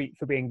my treat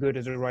for being good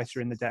as a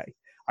writer in the day.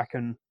 I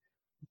can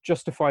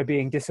justify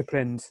being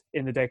disciplined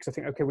in the day because I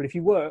think, okay, well, if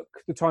you work,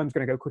 the time's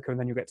going to go quicker and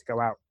then you get to go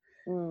out.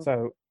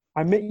 So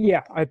I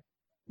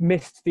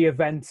missed the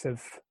event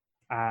of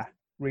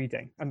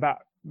reading, and that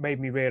made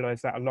me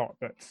realise that a lot.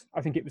 But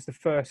I think it was the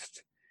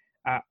first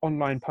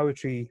online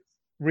poetry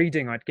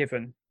reading I'd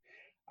given,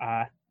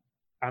 and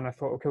I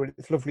thought, okay, well,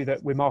 it's lovely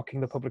that we're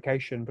marking the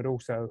publication, but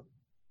also,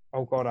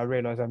 oh God, I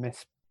realise I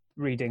miss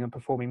reading and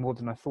performing more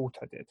than I thought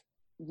I did.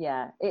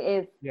 Yeah, it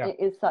is. Yeah. It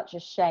is such a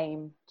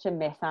shame to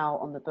miss out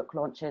on the book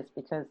launches,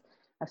 because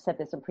I've said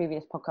this on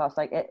previous podcasts,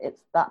 like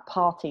it's that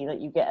party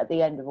that you get at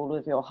the end of all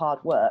of your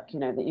hard work, you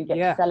know, that you get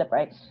to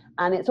celebrate.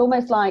 And it's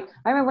almost like,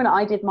 I remember when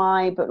I did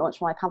my book launch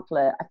for my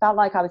pamphlet, I felt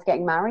like I was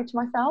getting married to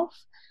myself.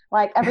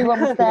 Like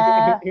everyone was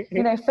there,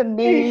 you know, for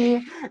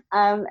me.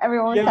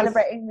 Everyone was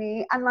celebrating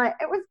me, and like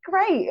it was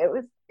great. It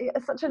was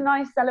such a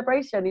nice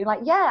celebration. You're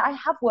like, yeah, I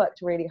have worked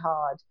really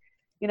hard,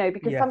 you know,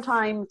 because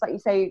sometimes, like you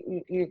say,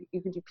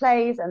 you can do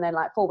plays and then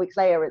like 4 weeks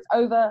later it's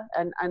over,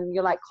 and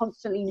you're like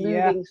constantly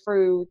moving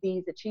through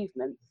these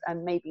achievements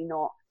and maybe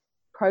not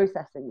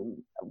processing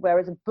them.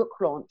 Whereas a book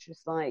launch is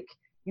like,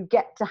 you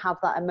get to have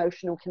that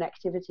emotional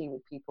connectivity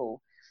with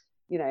people,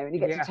 you know, and you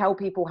get to tell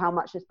people how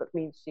much this book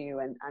means to you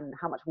and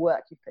how much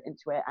work you put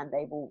into it, and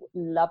they will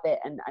love it.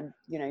 And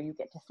you know, you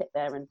get to sit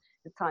there and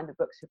sign the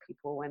books for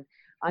people. And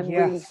I'm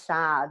really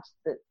sad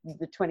that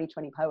the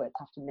 2020 poets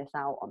have to miss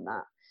out on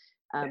that.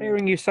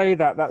 Hearing you say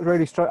that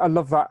really I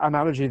love that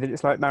analogy that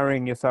it's like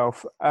marrying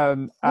yourself.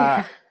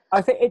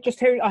 I think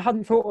I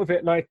hadn't thought of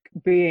it like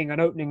being an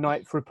opening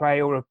night for a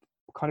play or a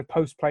kind of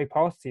post-play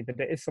party, but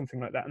it is something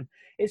like that. And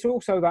it's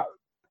also that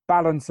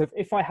balance of,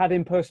 if I had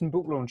in-person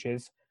book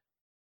launches,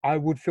 I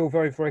would feel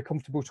very, very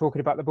comfortable talking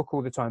about the book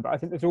all the time. But I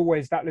think there's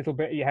always that little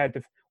bit in your head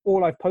of,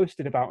 all I've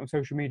posted about on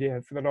social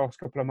media for the last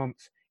couple of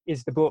months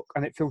is the book,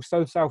 and it feels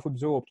so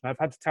self-absorbed. And I've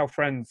had to tell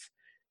friends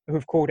who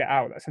have called it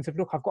out, that sense of,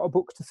 look, I've got a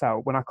book to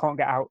sell when I can't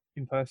get out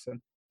in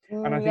person.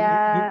 And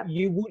I think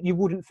you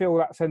wouldn't feel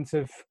that sense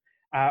of,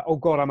 oh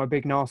God, I'm a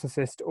big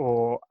narcissist,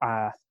 or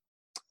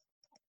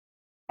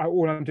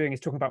all I'm doing is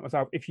talking about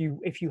myself, if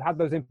you had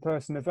those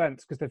in-person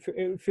events, because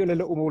it would feel a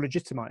little more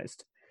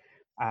legitimized.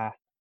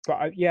 But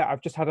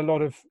I've just had a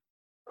lot of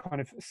kind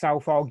of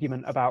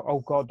self-argument about, oh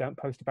God, don't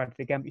post about it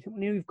again. But you think,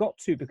 well, you've got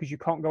to, because you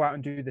can't go out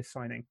and do this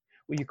signing,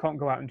 or you can't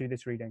go out and do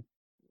this reading.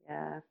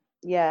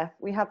 Yeah,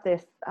 we have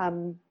this,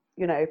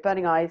 you know,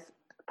 Burning Eyes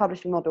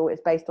publishing model is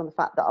based on the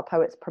fact that our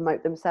poets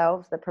promote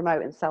themselves. They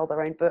promote and sell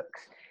their own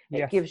books.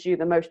 It gives you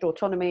the most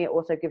autonomy. It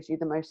also gives you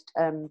the most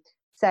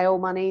sale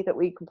money that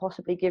we can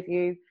possibly give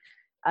you.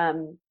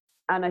 And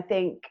I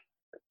think,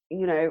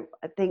 you know,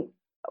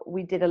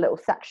 we did a little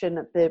section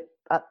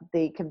at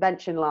the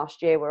convention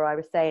last year where I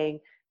was saying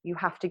you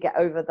have to get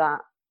over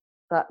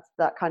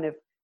that kind of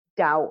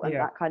doubt and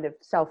that kind of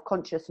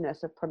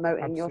self-consciousness of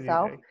promoting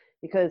yourself,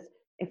 because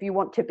if you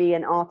want to be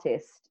an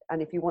artist and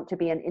if you want to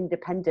be an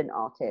independent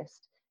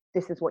artist,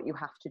 this is what you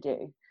have to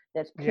do.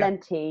 There's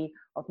plenty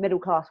of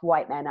middle-class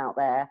white men out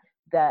there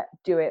that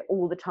do it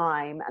all the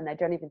time, and they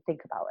don't even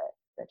think about it.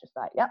 They're just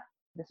like, yep,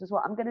 this is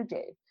what I'm going to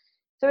do.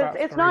 So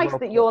it's nice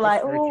that you're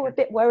like, oh, a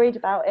bit worried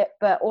about it,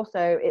 but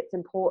also it's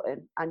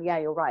important. And yeah,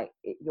 you're right.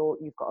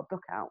 You've got a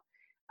book out,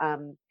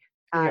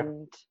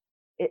 and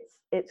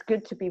it's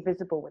good to be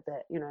visible with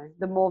it.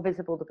 The more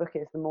visible the book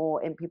is, the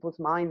more in people's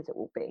minds it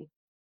will be.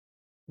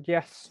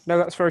 Yes, no,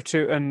 that's very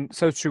true, and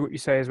so true what you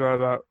say as well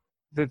about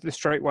the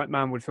straight white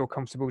man would feel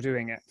comfortable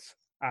doing it.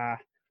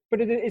 But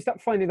it's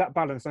that finding that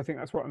balance. I think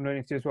that's what I'm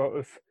learning to do as well.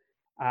 Of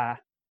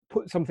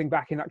put something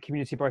back in that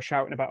community by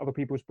shouting about other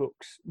people's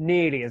books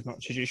nearly as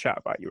much as you shout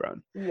about your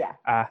own. Yeah.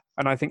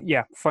 And I think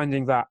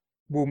finding that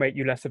will make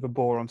you less of a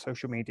bore on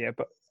social media.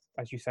 But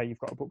as you say, you've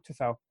got a book to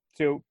sell.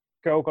 So,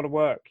 girl, got to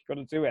work. Got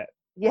to do it.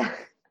 Yeah.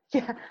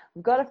 I've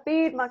got to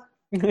feed my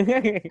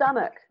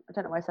stomach. I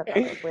don't know why I said that.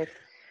 That was weird.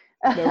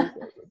 No.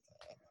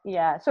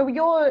 Yeah, so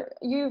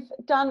you've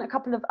done a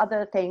couple of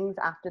other things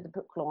after the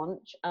book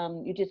launch.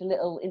 You did a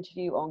little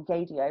interview on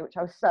Gaydio, which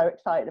I was so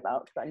excited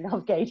about because I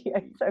love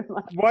Gaydio so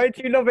much. Why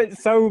do you love it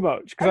so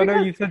much? Because I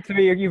know you said to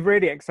me you're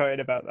really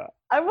excited about that.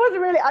 I wasn't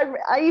really.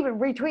 I even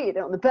retweeted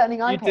it on the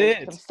Burning Eye page.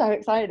 Did. I'm so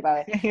excited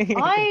about it.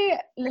 I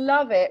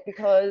love it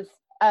because,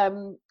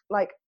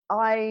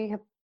 I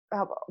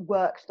have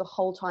worked the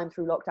whole time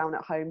through lockdown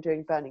at home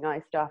doing Burning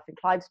Eye stuff, and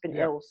Clive's been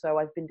ill, so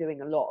I've been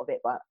doing a lot of it,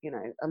 but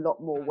a lot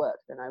more work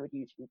than I would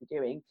usually be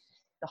doing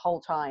the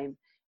whole time.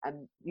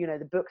 And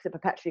the books are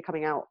perpetually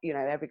coming out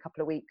every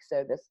couple of weeks,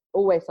 so there's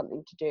always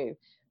something to do.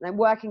 And I'm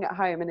working at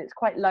home, and it's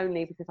quite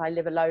lonely because I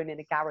live alone in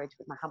a garage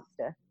with my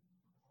hamster.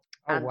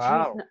 And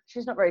wow.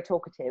 she's not very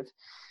talkative,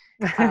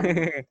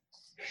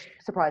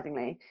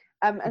 surprisingly.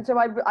 And so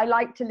I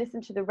like to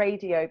listen to the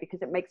radio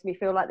because it makes me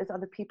feel like there's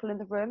other people in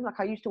the room. Like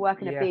I used to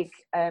work in a big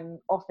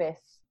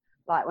office,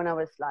 like when I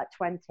was like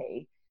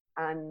 20,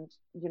 and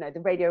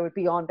the radio would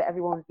be on, but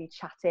everyone would be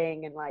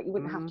chatting, and like you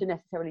wouldn't have to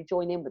necessarily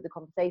join in with the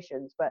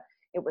conversations, but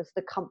it was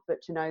the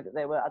comfort to know that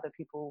there were other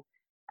people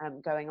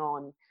going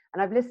on.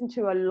 And I've listened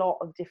to a lot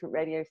of different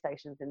radio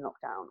stations in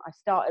lockdown. I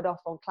started off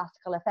on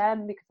Classical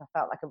FM because I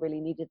felt like I really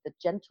needed the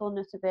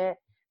gentleness of it.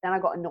 Then I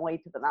got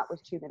annoyed that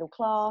was too middle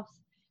class.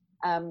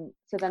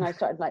 So then I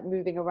started like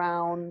moving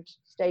around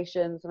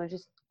stations, and I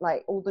just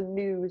like all the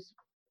news.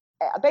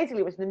 Basically,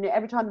 it was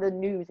every time the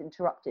news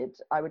interrupted,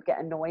 I would get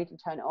annoyed and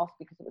turn it off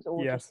because it was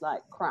all just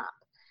like crap.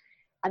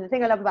 And the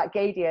thing I love about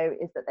Gaydio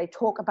is that they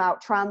talk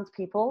about trans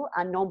people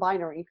and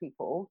non-binary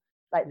people,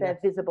 like they're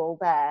visible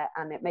there,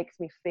 and it makes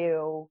me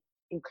feel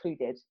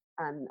included.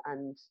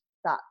 And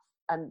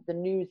the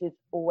news is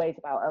always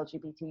about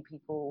LGBT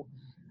people.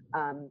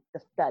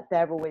 That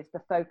they're always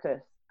the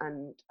focus.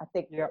 And I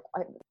think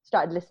I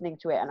started listening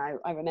to it, and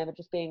I remember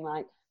just being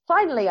like,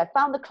 finally, I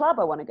found the club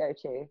I want to go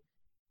to.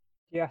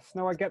 Yes,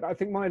 no, I get that. I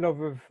think my love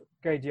of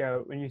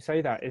Gaydio, when you say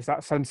that, is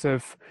that sense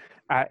of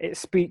it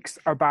speaks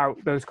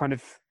about those kind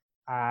of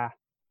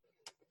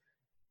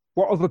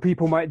what other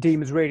people might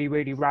deem as really,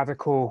 really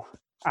radical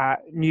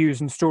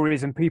news and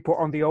stories, and people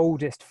on the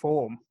oldest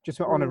form, just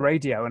on a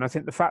radio. And I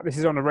think the fact this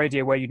is on a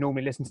radio where you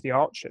normally listen to the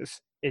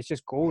Archers is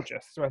just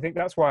gorgeous. So I think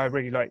that's why I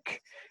really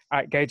like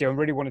Gaydio and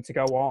really wanted to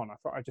go on.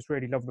 I just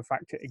really love the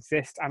fact it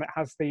exists, and it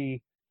has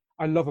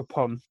I love a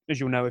pun, as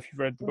you'll know if you've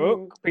read the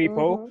book,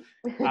 people.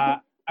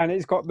 And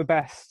it's got the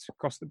best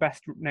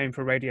name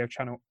for a radio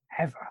channel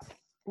ever.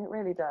 It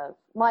really does.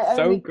 My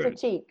only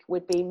critique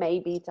would be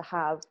maybe to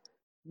have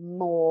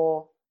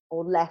more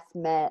or less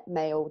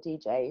male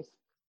DJs.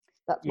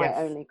 That's my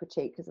only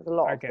critique, because there's a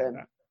lot of them.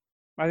 That.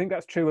 I think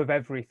that's true of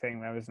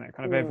everything, though, isn't it?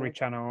 Kind of every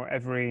channel,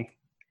 every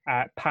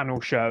panel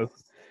show.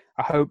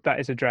 I hope that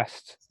is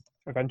addressed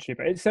eventually,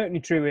 but it's certainly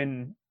true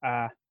in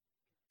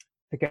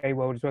the gay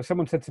world as well.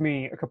 Someone said to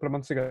me a couple of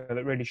months ago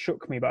that really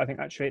shook me, but I think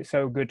actually it's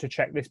so good to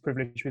check this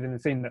privilege within the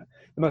scene, that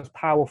the most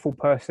powerful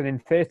person in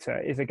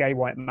theatre is a gay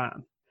white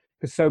man,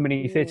 because so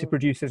many theatre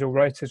producers or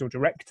writers or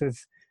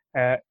directors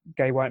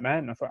gay white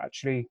men. I thought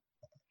actually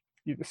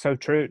it's so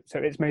true. So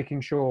it's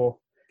making sure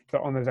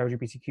that on those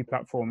LGBTQ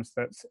platforms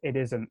that it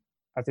isn't,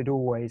 as it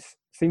always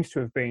seems to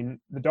have been,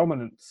 the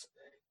dominance.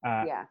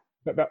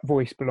 That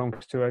voice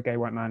belongs to a gay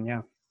white man.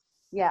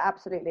 Yeah,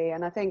 absolutely.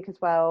 And I think as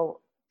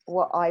well,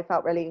 what I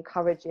felt really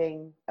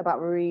encouraging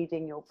about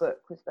reading your book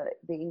was that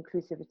the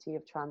inclusivity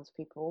of trans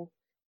people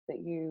that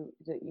you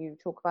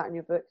talk about in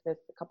your book. There's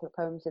a couple of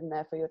poems in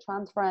there for your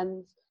trans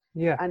friends.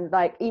 And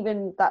like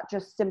even that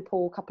just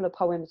simple couple of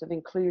poems of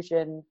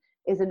inclusion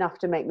is enough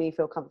to make me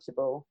feel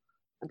comfortable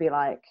and be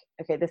like,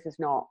 okay, this is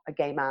not a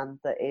gay man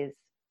that is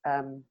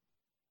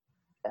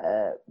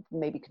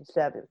maybe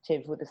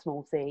conservative with a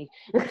small c,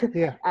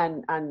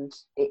 and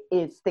it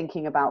is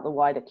thinking about the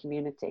wider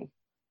community,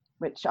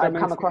 which I've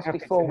come across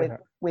before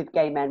with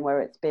gay men,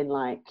 where it's been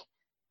like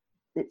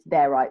it's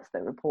their rights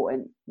that are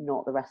important,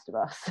 not the rest of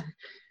us.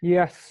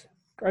 Yes,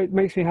 it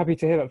makes me happy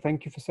to hear that.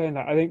 Thank you for saying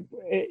that. I think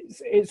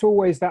it's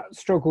always that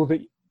struggle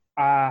that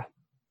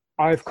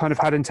I've kind of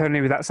had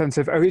internally, with that sense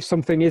of, if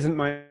something isn't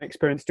my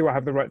experience, do I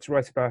have the right to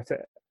write about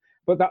it?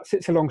 But that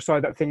sits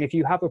alongside that thing. If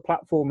you have a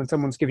platform and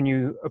someone's given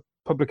you a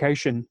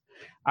publication,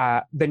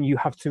 then you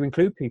have to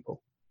include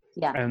people.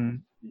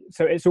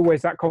 So it's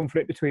always that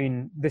conflict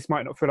between, this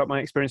might not feel like my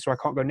experience, so I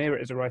can't go near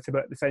it as a writer,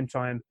 but at the same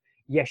time,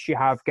 yes, you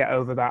get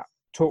over that,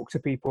 talk to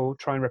people,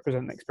 try and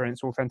represent the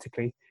experience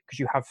authentically, because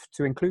you have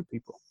to include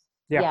people.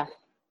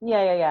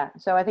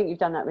 So I think you've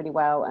done that really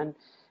well. And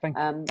Thank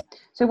you.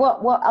 So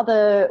what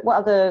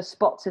other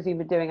spots have you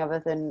been doing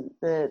other than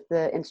the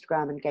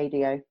Instagram and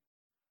Gadio?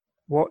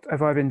 What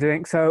have I been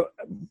doing? So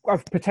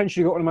I've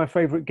potentially got one of my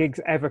favourite gigs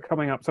ever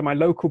coming up. So my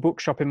local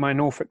bookshop in my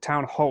Norfolk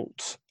town,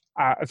 Holt,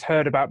 has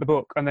heard about the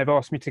book, and they've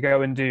asked me to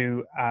go and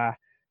do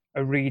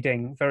a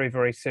reading very,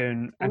 very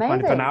soon, and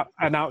Amazing. kind of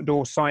an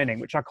outdoor signing,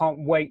 which I can't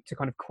wait to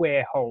kind of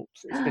queer Holt.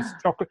 It's this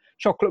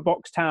chocolate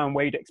box town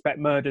where you'd expect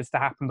murders to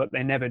happen, but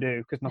they never do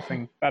because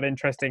nothing that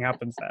interesting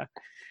happens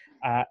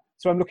there.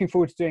 So I'm looking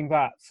forward to doing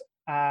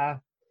that.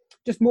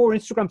 Just more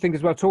Instagram things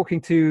as well,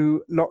 talking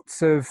to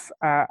lots of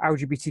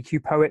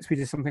LGBTQ poets. We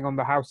did something on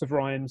the House of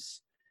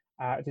Rhymes.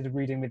 I did a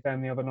reading with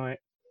them the other night.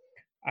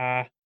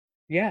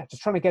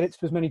 Just trying to get it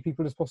to as many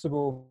people as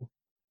possible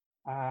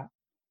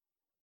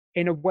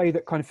in a way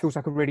that kind of feels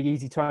like a really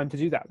easy time to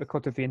do that.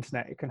 Because of the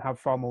internet, it can have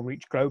far more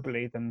reach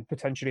globally than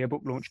potentially a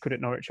book launch could at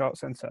Norwich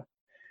Arts Centre.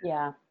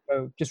 Yeah.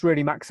 So just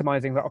really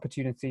maximising that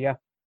opportunity, yeah.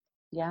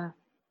 Yeah.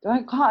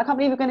 I can't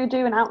believe we're going to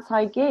do an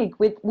outside gig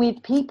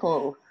with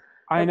people.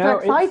 I know.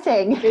 So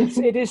exciting.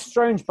 It is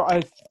strange,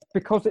 but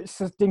because it's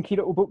a dinky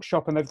little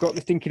bookshop and they've got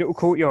this dinky little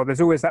courtyard,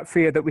 there's always that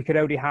fear that we could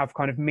only have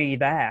kind of me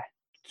there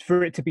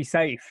for it to be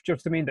safe.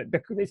 Just to mean that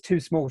it's too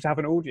small to have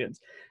an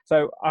audience.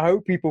 So I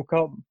hope people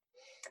come.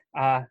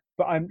 But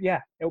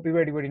it'll be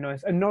really, really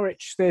nice. And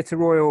Norwich Theatre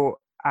Royal,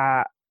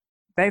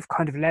 they've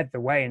kind of led the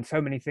way in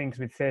so many things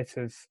with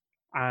theatres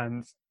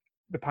and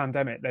the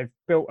pandemic. They've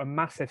built a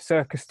massive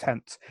circus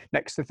tent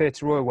next to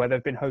Theatre Royal where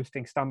they've been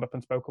hosting stand-up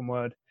and spoken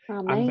word.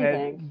 Amazing.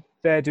 And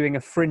they're doing a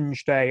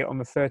fringe day on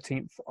the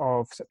 13th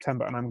of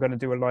September, and I'm going to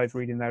do a live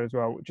reading there as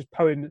well, which is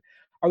poems.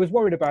 I was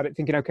worried about it,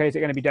 thinking, okay, is it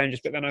going to be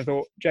dangerous? But then I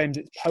thought, James,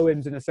 it's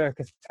poems in a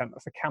circus tent.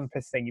 That's a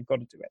campus thing. You've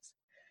got to do it.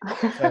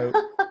 So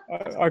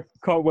I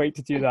can't wait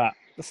to do that.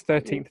 It's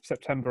 13th of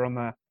September on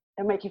there.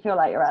 It'll make you feel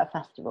like you're at a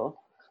festival.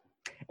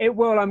 It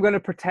will. I'm going to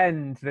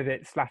pretend that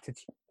it's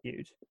Latitude,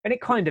 and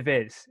it kind of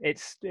is.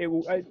 It's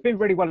been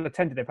really well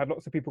attended. They've had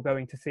lots of people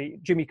going to see.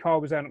 Jimmy Carr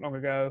was there not long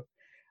ago.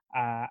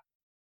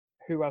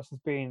 Who else has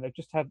been? They've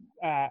just had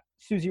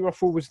Susie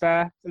Ruffle was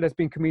there, a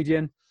lesbian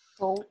comedian.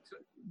 Cool.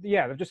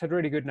 Yeah, they've just had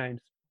really good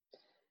names.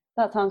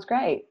 That sounds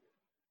great.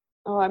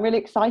 Oh, I'm really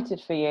excited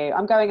for you.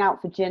 I'm going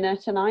out for dinner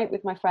tonight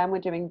with my friend. We're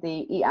doing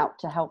the Eat Out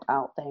to Help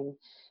Out thing.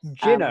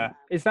 Dinner?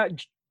 Is that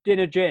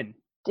dinner gin?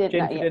 Dinner,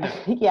 Gin for dinner?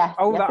 Yes.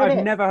 Oh, yes,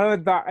 I've never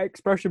heard that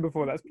expression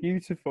before. That's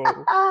beautiful.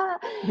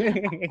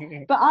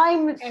 But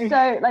I'm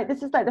so,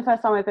 this is the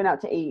first time I've been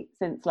out to eat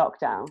since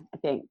lockdown, I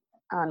think.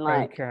 And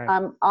Okay.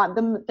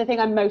 the thing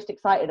I'm most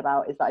excited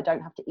about is that I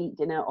don't have to eat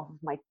dinner off of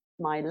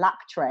my lap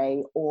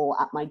tray or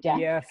at my desk.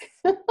 Yes.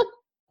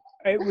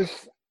 It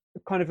was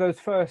kind of those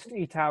first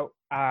Eat Out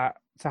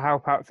to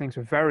help out things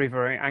were very,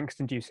 very angst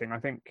inducing. I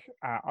think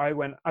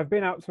I've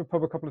been out to a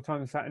pub a couple of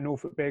times, sat in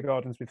Norfolk Beer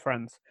Gardens with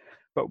friends,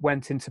 but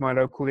went into my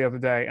local the other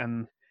day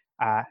and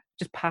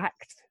just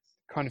packed.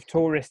 Kind of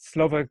tourists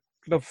love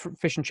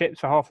fish and chips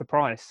for half the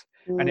price.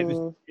 And it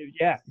was,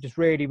 just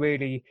really,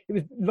 really, it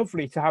was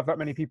lovely to have that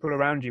many people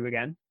around you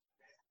again.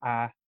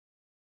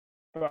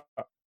 But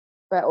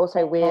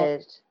also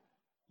weird.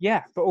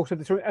 Yeah, but also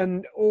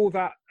and all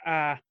that.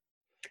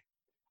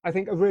 I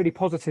think a really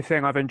positive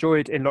thing I've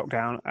enjoyed in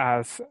lockdown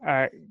as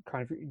a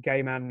kind of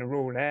gay man in a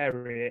rural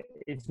area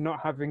is not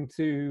having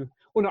to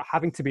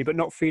be, but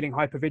not feeling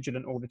hyper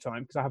vigilant all the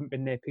time because I haven't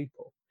been near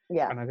people.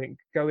 Yeah. And I think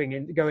going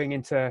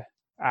into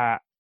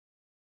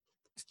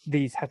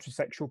these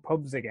heterosexual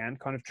pubs again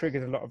kind of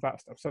triggers a lot of that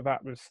stuff. So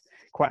that was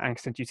quite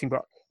angst inducing,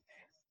 but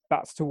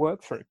that's to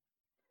work through.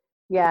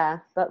 Yeah,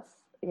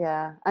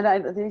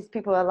 and these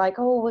people are like,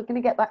 oh, we're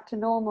going to get back to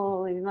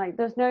normal, and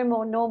there's no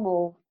more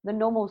normal. The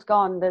normal's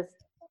gone.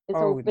 It's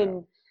all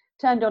been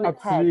turned on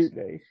its head.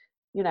 Absolutely.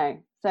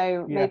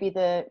 So maybe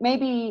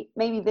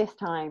this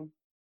time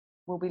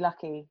we'll be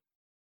lucky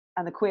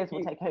and the queers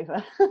will take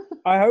over.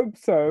 I hope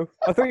so.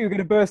 I thought you were going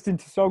to burst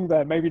into song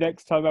there. Maybe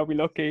next time I'll be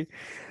lucky.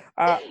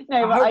 No,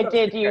 but I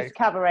did use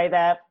cabaret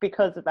there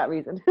because of that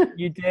reason.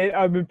 You did?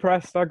 I'm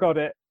impressed. I got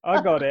it.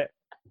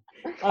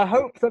 I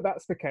hope that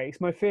that's the case.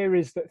 My fear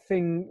is that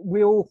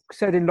we all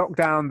said in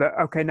lockdown that,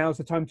 okay, now's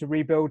the time to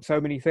rebuild so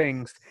many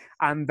things.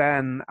 And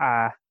then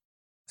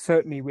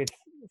certainly with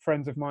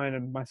friends of mine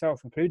and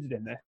myself included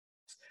in this,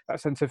 that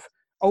sense of,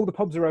 the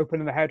pubs are open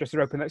and the hairdressers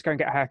are open, let's go and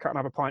get a haircut and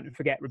have a pint and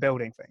forget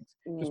rebuilding things.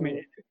 Just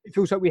mean it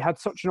feels like we had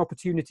such an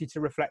opportunity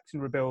to reflect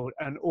and rebuild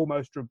and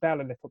almost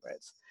rebel a little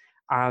bit.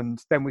 And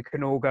then we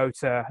can all go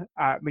to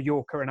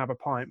Mallorca and have a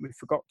pint. We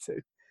forgot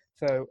to.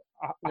 So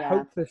I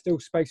hope there's still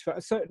space for,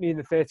 certainly in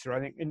the theatre, I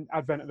think in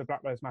advent of the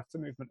Black Lives Matter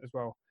movement as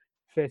well,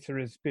 theatre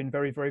has been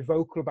very, very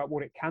vocal about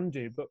what it can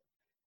do, but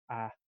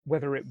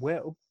whether it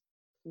will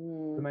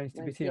remains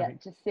to be seen.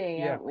 Yet to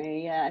see, aren't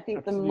we? Yeah, I think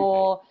absolutely.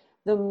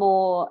 the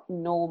more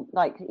norm,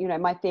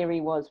 my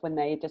theory was when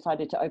they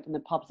decided to open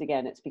the pubs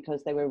again, it's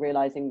because they were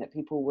realising that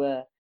people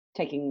were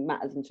taking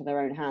matters into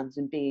their own hands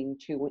and being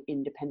too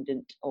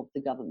independent of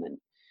the government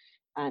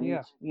and,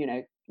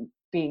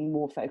 being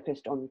more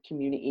focused on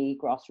community,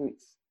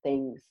 grassroots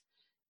things,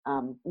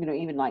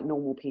 even like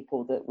normal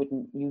people that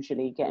wouldn't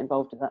usually get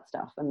involved in that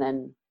stuff. And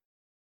then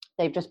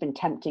they've just been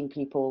tempting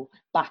people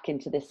back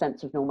into this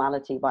sense of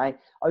normality by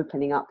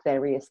opening up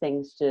various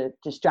things to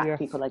distract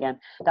people again.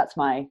 That's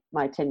my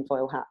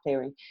tinfoil hat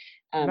theory.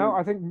 No,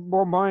 I think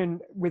more mine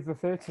with the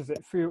theatres,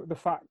 the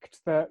fact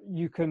that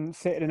you can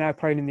sit in an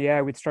airplane in the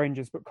air with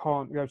strangers but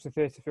can't go to the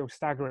theatre feels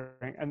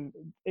staggering, and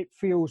it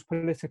feels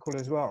political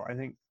as well. I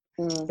think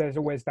there's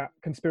always that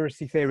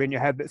conspiracy theory in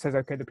your head that says,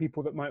 okay, the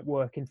people that might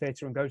work in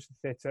theatre and go to the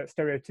theatre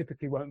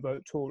stereotypically won't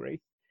vote Tory.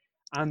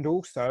 And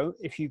also,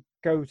 if you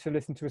go to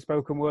listen to a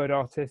spoken word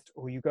artist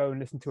or you go and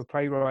listen to a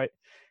playwright,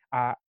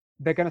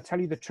 they're going to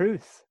tell you the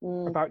truth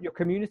about your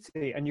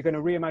community, and you're going to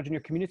reimagine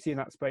your community in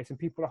that space. And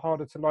people are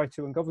harder to lie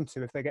to and govern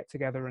to if they get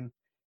together and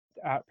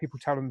people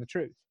tell them the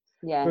truth.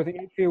 Yeah. So I think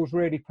it feels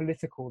really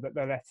political that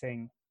they're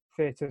letting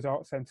theatres,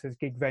 art centres,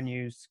 gig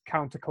venues,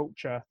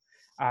 counterculture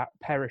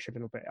perish a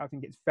little bit. I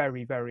think it's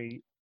very,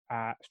 very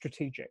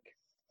strategic.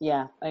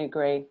 Yeah, I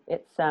agree.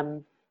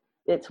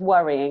 It's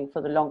worrying for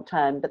the long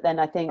term, but then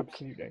I think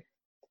absolutely.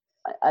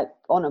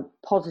 On a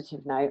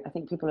positive note, I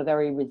think people are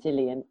very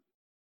resilient.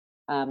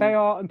 They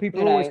are, and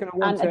people are always going to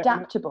want and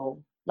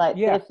adaptable. Like,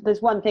 if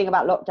there's one thing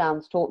about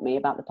lockdowns taught me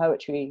about the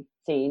poetry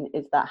scene,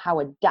 is that how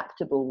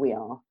adaptable we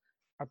are.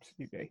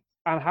 Absolutely.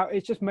 And how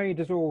it's just made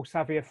us all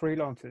savvier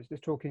freelancers.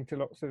 Just talking to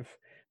lots of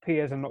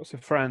peers and lots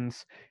of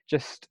friends,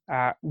 just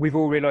we've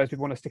all realised we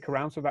want to stick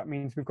around, so that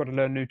means we've got to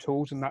learn new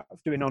tools, and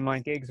that's doing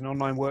online gigs and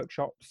online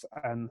workshops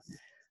and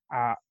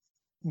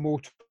more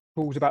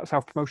tools about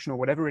self-promotion or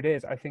whatever it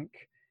is. I think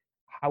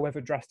however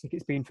drastic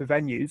it's been for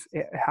venues,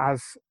 it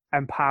has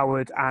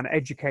empowered and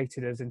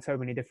educated us in so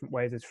many different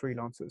ways as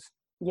freelancers.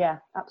 Yeah,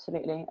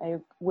 absolutely. I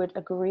would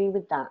agree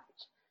with that.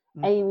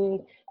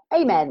 Amen.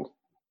 Amen.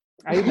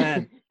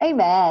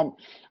 Amen.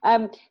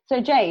 So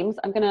James,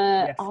 I'm going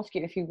to ask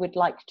you if you would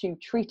like to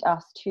treat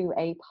us to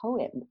a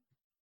poem.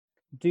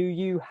 Do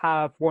you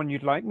have one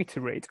you'd like me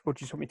to read, or do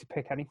you just want me to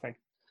pick anything?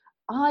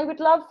 I would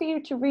love for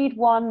you to read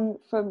one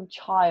from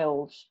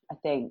Child, I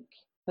think,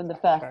 from the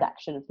first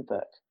section of the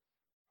book.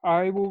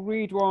 I will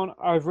read one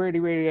I've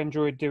really, really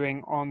enjoyed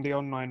doing on the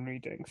online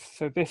readings.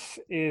 So this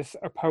is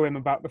a poem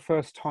about the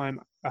first time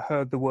I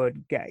heard the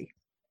word gay.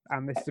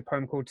 And this is a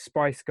poem called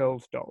Spice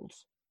Girls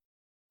Dolls.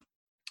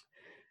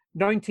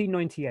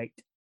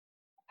 1998.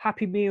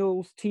 Happy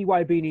Meals,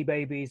 TY Beanie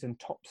Babies and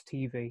Tops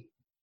TV.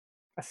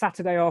 A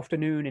Saturday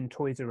afternoon in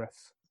Toys R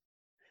Us.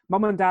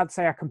 Mum and Dad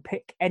say I can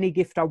pick any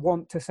gift I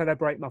want to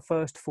celebrate my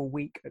first full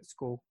week at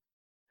school.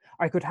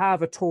 I could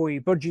have a toy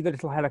Budgie the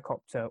Little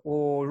Helicopter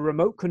or a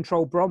remote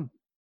control Brom.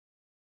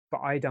 But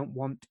I don't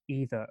want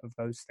either of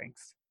those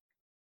things.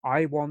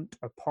 I want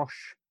a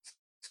posh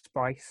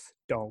Spice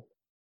doll.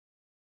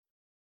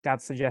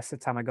 Dad suggests a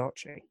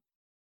Tamagotchi.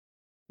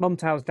 Mum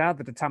tells Dad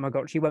that a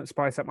Tamagotchi won't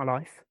spice up my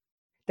life.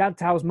 Dad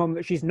tells Mum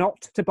that she's not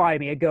to buy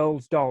me a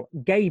girl's doll.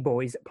 Gay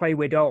boys play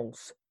with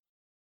dolls.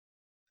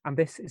 And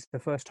this is the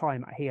first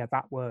time I hear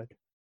that word.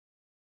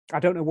 I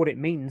don't know what it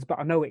means, but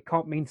I know it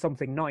can't mean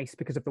something nice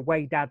because of the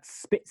way Dad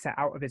spits it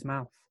out of his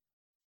mouth.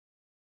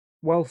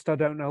 Whilst I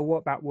don't know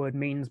what that word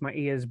means, my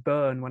ears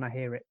burn when I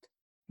hear it.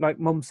 Like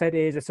Mum said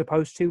ears are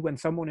supposed to when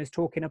someone is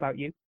talking about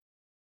you.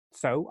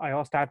 So I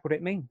asked Dad what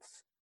it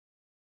means.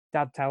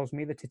 Dad tells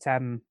me that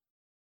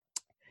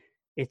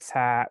it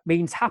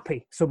means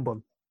happy,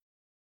 someone.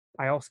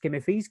 I ask him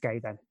if he's gay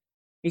then.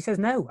 He says,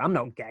 no, I'm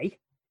not gay.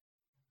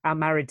 I'm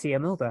married to your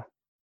mother.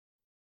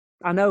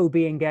 I know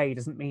being gay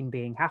doesn't mean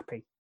being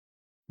happy.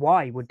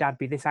 Why would Dad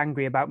be this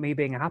angry about me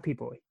being a happy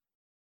boy?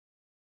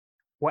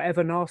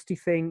 Whatever nasty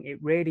thing it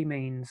really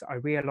means, I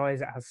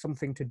realise it has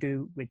something to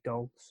do with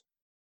dolls.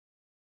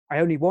 I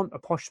only want a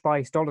posh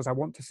Spice doll as I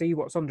want to see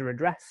what's under a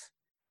dress.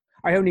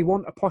 I only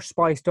want a posh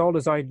Spice doll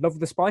as I love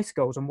the Spice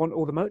Girls and want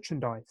all the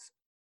merchandise.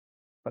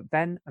 But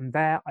then and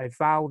there I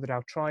vow that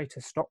I'll try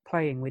to stop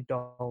playing with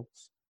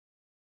dolls.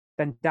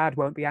 Then Dad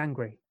won't be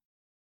angry.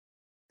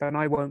 Then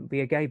I won't be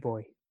a gay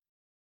boy.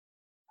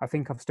 I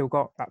think I've still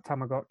got that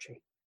Tamagotchi.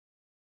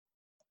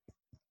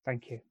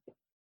 Thank you.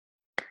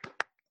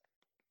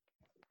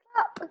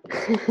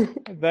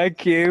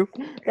 Thank you.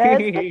 There's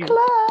the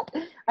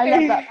clap. I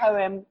love that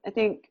poem. I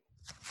think,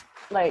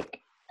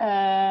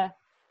 I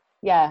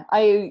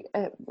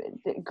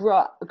grew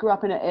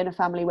up in a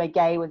family where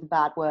gay was a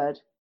bad word.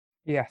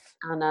 Yes.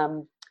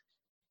 And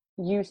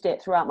used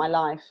it throughout my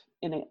life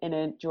in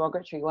a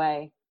derogatory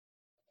way.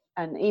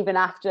 And even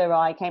after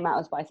I came out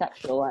as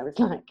bisexual, I was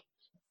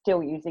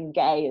still using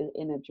gay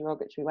in a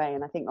derogatory way.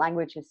 And I think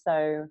language is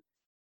so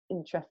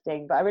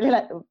interesting. But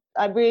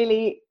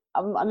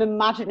I'm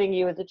imagining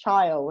you as a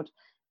child,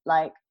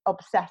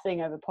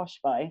 obsessing over Posh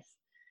Spice.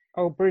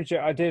 Oh,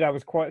 Bridget, I did. I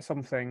was quite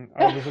something.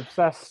 I was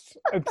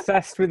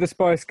obsessed with the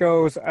Spice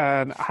Girls,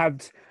 and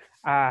had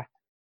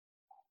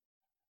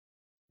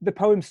the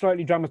poem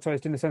slightly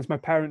dramatised in the sense my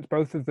parents,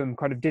 both of them,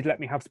 kind of did let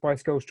me have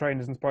Spice Girls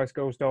trainers and Spice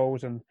Girls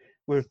dolls, and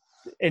were,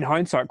 in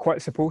hindsight,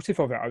 quite supportive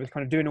of it. I was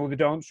kind of doing all the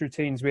dance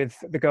routines with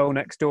the girl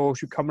next door.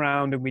 She'd come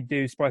round and we'd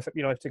do Spice Up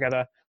Your Life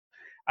together.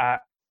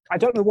 I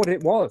don't know what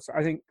it was.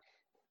 I think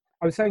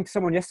I was saying to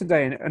someone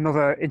yesterday in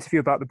another interview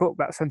about the book,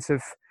 that sense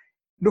of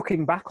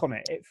looking back on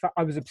it,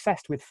 I was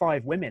obsessed with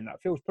 5 women.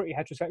 That feels pretty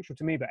heterosexual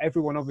to me, but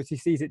everyone obviously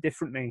sees it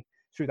differently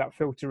through that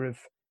filter of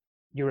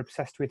you're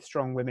obsessed with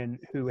strong women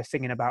who are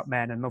singing about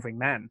men and loving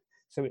men.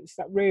 So it's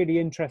that really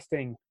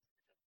interesting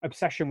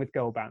obsession with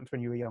girl bands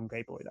when you were a young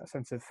gay boy, that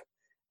sense of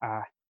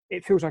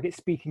it feels like it's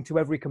speaking to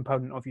every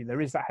component of you. There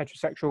is that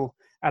heterosexual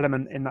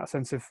element in that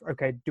sense of,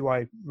 okay, do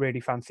I really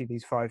fancy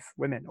these 5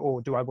 women,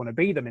 or do I want to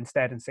be them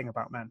instead and sing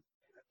about men?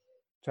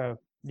 So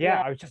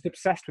yeah, I was just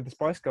obsessed with the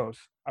Spice Girls.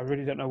 I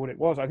really don't know what it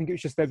was. I think it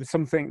was just there was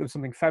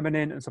something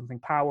feminine and something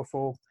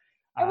powerful.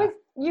 It was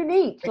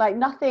unique. Like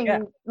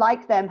nothing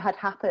like them had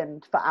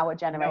happened for our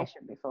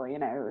generation before. You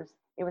know,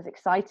 it was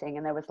exciting,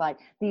 and there was like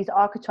these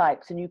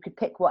archetypes, and you could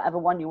pick whatever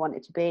one you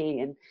wanted to be,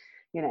 and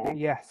you know.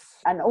 Yes.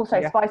 And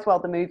also, Spice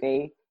World the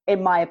movie,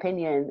 in my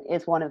opinion,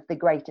 is one of the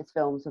greatest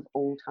films of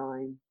all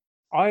time.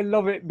 I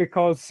love it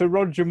because Sir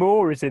Roger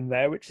Moore is in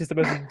there, which is the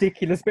most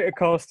ridiculous bit of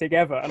casting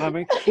ever. And I'm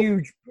a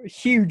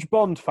huge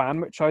Bond fan,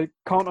 which I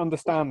can't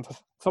understand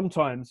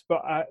sometimes.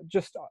 But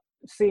just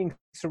seeing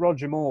Sir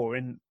Roger Moore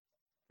in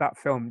that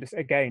film, just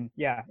again,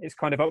 it's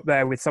kind of up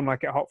there with Some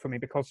Like It Hot for me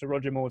because Sir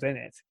Roger Moore's in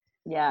it.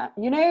 Yeah,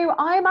 you know,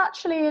 I'm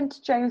actually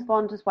into James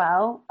Bond as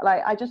well.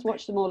 Like, I just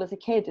watched them all as a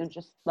kid, and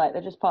just like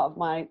they're just part of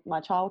my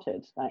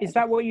childhood. Like, is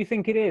that what you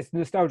think it is,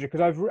 nostalgia? Because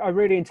I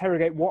really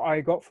interrogate what I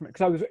got from it.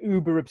 Because I was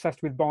uber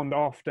obsessed with Bond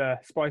after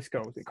Spice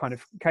Girls. It kind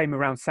of came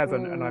around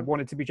 7, and I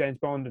wanted to be James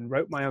Bond and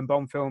wrote my own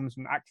Bond films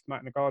and acted them out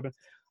in the garden.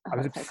 I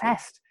was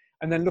obsessed.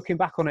 And then looking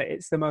back on it,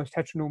 it's the most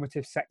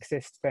heteronormative,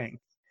 sexist thing.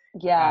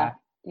 Yeah.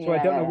 So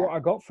I don't know what I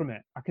got from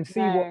it. I can see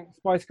what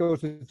Spice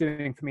Girls was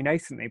doing for me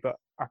nascently, but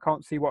I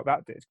can't see what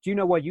that did. Do you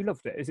know why you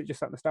loved it? Is it just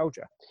that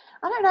nostalgia?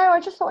 I don't know.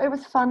 I just thought it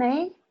was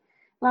funny.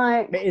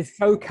 Like, it is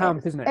so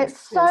camp, isn't it?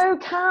 It's so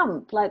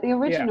camp. Like the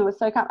original was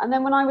so camp. And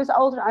then when I was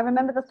older, I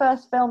remember the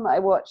first film that I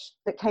watched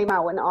that came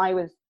out when I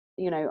was,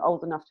 you know,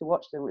 old enough to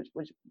watch them, which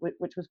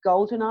was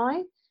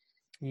GoldenEye.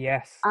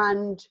 Yes.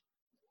 And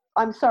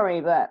I'm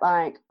sorry, but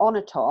like On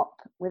a Top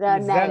with her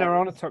name. Xena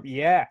On a Top,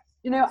 yeah.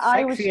 You know,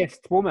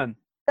 sexiest woman.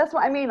 That's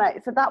what I mean.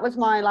 Like, so that was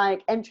my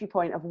like entry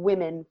point of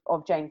women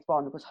of James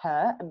Bond was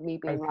her, and me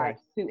being like,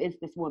 who is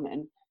this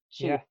woman?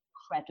 She's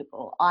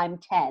incredible. I'm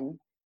 10.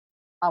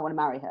 I want to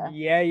marry her.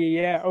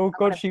 Yeah. Oh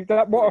God,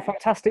 what a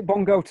fantastic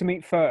Bond girl to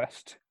meet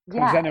first.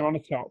 Xena On a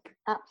Top.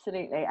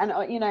 Absolutely, and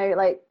you know,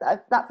 like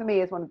that for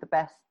me is one of the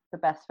best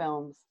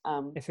films.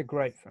 It's a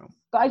great film.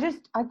 But I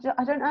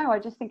don't know. I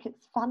just think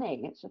it's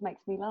funny. It just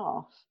makes me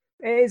laugh.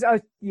 It is. I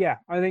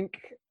think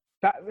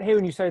that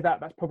hearing you say that,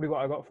 that's probably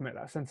what I got from it.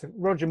 That sense of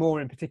Roger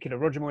Moore in particular.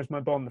 Roger Moore is my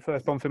Bond. The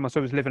first Bond film I saw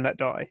was Live and Let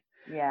Die.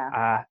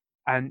 Yeah.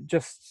 And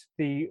just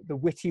the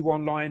witty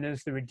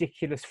one-liners, the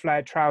ridiculous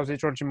flared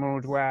trousers Roger Moore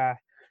would wear.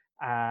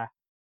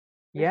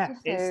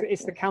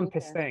 It's the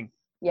campus thing.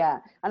 Yeah,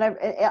 and I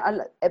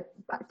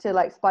back to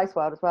like Spice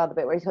World as well, the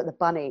bit where he's got the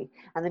bunny,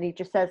 and then he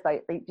just says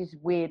like these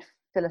weird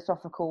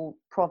philosophical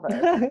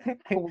proverbs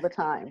all the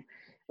time.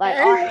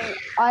 Like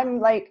I'm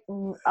like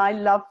I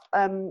love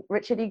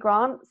Richard E.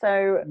 Grant,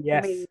 so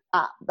yes. I mean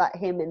that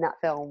him in that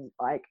film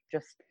like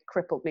just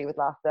crippled me with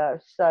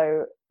laughter.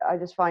 So I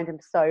just find him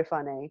so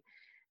funny.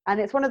 And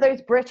it's one of those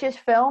British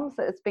films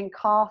that has been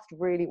cast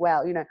really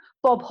well. You know,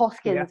 Bob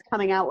Hoskins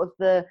coming out of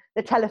the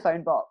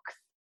telephone box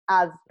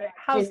as it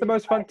has the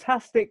most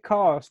fantastic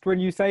cast. When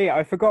you say it,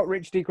 I forgot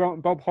Richard E. Grant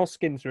and Bob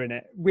Hoskins are in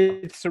it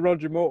with Sir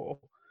Roger Moore.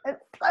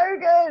 It's so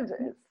good.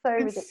 It's so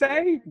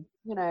insane. Ridiculous.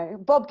 You know,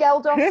 Bob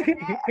Geldof, and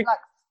like,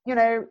 you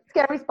know,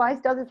 Scary Spice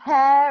does his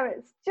hair.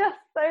 It's just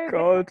so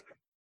good.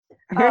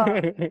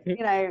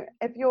 You know,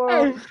 if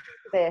you're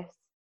this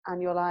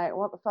and you're like,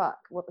 what the fuck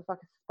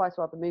is Spice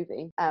World the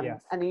movie? And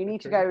you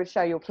need to go and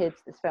show your kids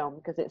this film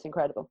because it's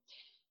incredible.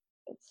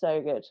 It's so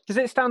good. Does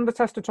it stand the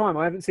test of time?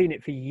 I haven't seen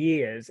it for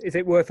years. Is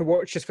it worth a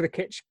watch just for the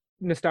kitsch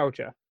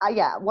nostalgia?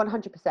 Yeah,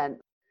 100%.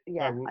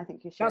 Yeah, I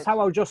think you should. That's how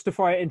I'll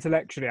justify it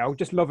intellectually. I'll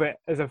just love it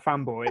as a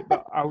fanboy,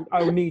 but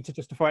I'll need to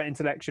justify it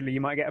intellectually.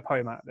 You might get a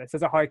poem out of this.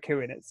 There's a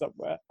haiku in it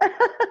somewhere.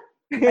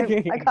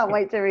 I can't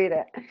wait to read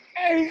it.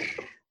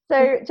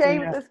 So,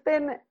 James, it's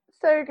been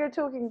so good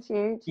talking to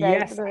you today.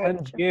 Yes,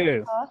 and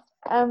you.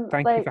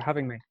 Thank you for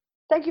having me.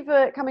 Thank you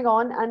for coming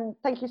on, and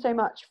thank you so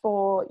much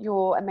for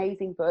your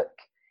amazing book.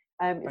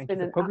 It's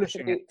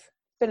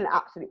been an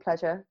absolute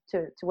pleasure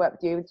to work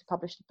with you and to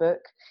publish the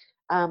book.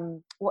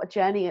 What a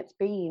journey it's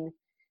been.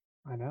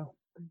 I know.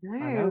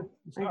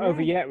 It's not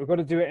over yet. We've got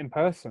to do it in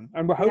person,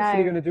 and we're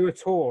hopefully going to do a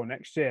tour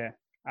next year.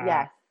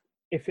 Yes.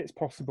 If it's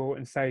possible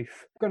and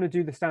safe. I'm going to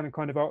do the Standard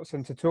Kind of Arts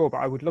Centre tour, but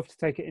I would love to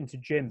take it into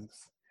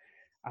gyms.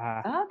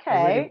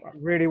 Okay. I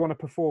really want to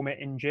perform it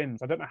in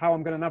gyms. I don't know how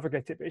I'm going to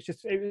navigate it, but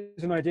it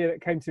was an idea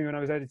that came to me when I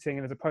was editing,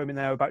 and there's a poem in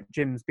there about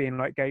gyms being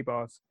like gay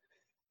bars.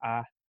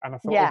 And I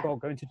thought, oh God,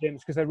 going to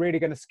gyms, because they're really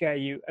going to scare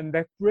you, and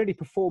they're really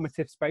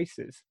performative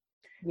spaces.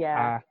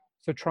 Yeah.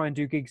 So try and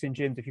do gigs in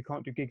gyms if you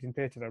can't do gigs in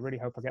theatres. I really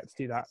hope I get to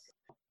do that.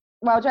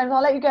 Well, James,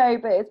 I'll let you go,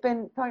 but it's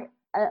been fucking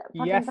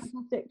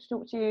fantastic to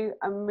talk to you.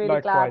 I'm really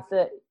glad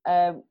that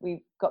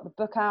we've got the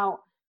book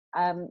out.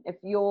 If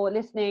you're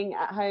listening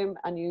at home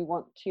and you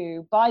want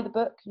to buy the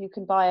book, you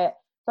can buy it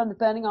from the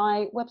Burning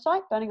Eye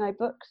website,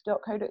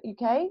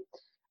 burningeyebooks.co.uk,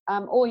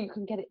 or you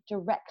can get it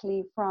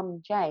directly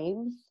from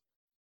James.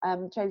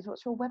 James,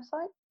 what's your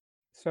website?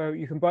 So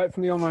you can buy it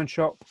from the online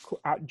shop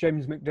at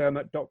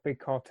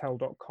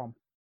jamesmcdermott.bigcartel.com.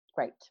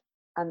 Great.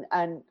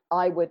 And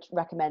I would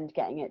recommend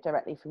getting it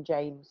directly from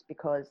James,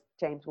 because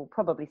James will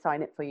probably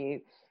sign it for you.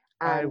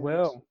 And I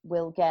will.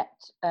 We'll get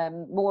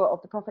more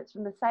of the profits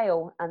from the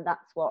sale, and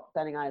that's what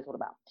Burning Eye is all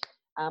about.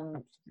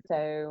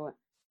 So,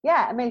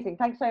 yeah, amazing.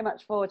 Thanks so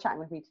much for chatting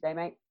with me today,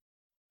 mate.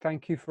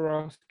 Thank you for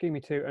asking me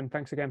to, and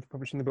thanks again for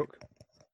publishing the book.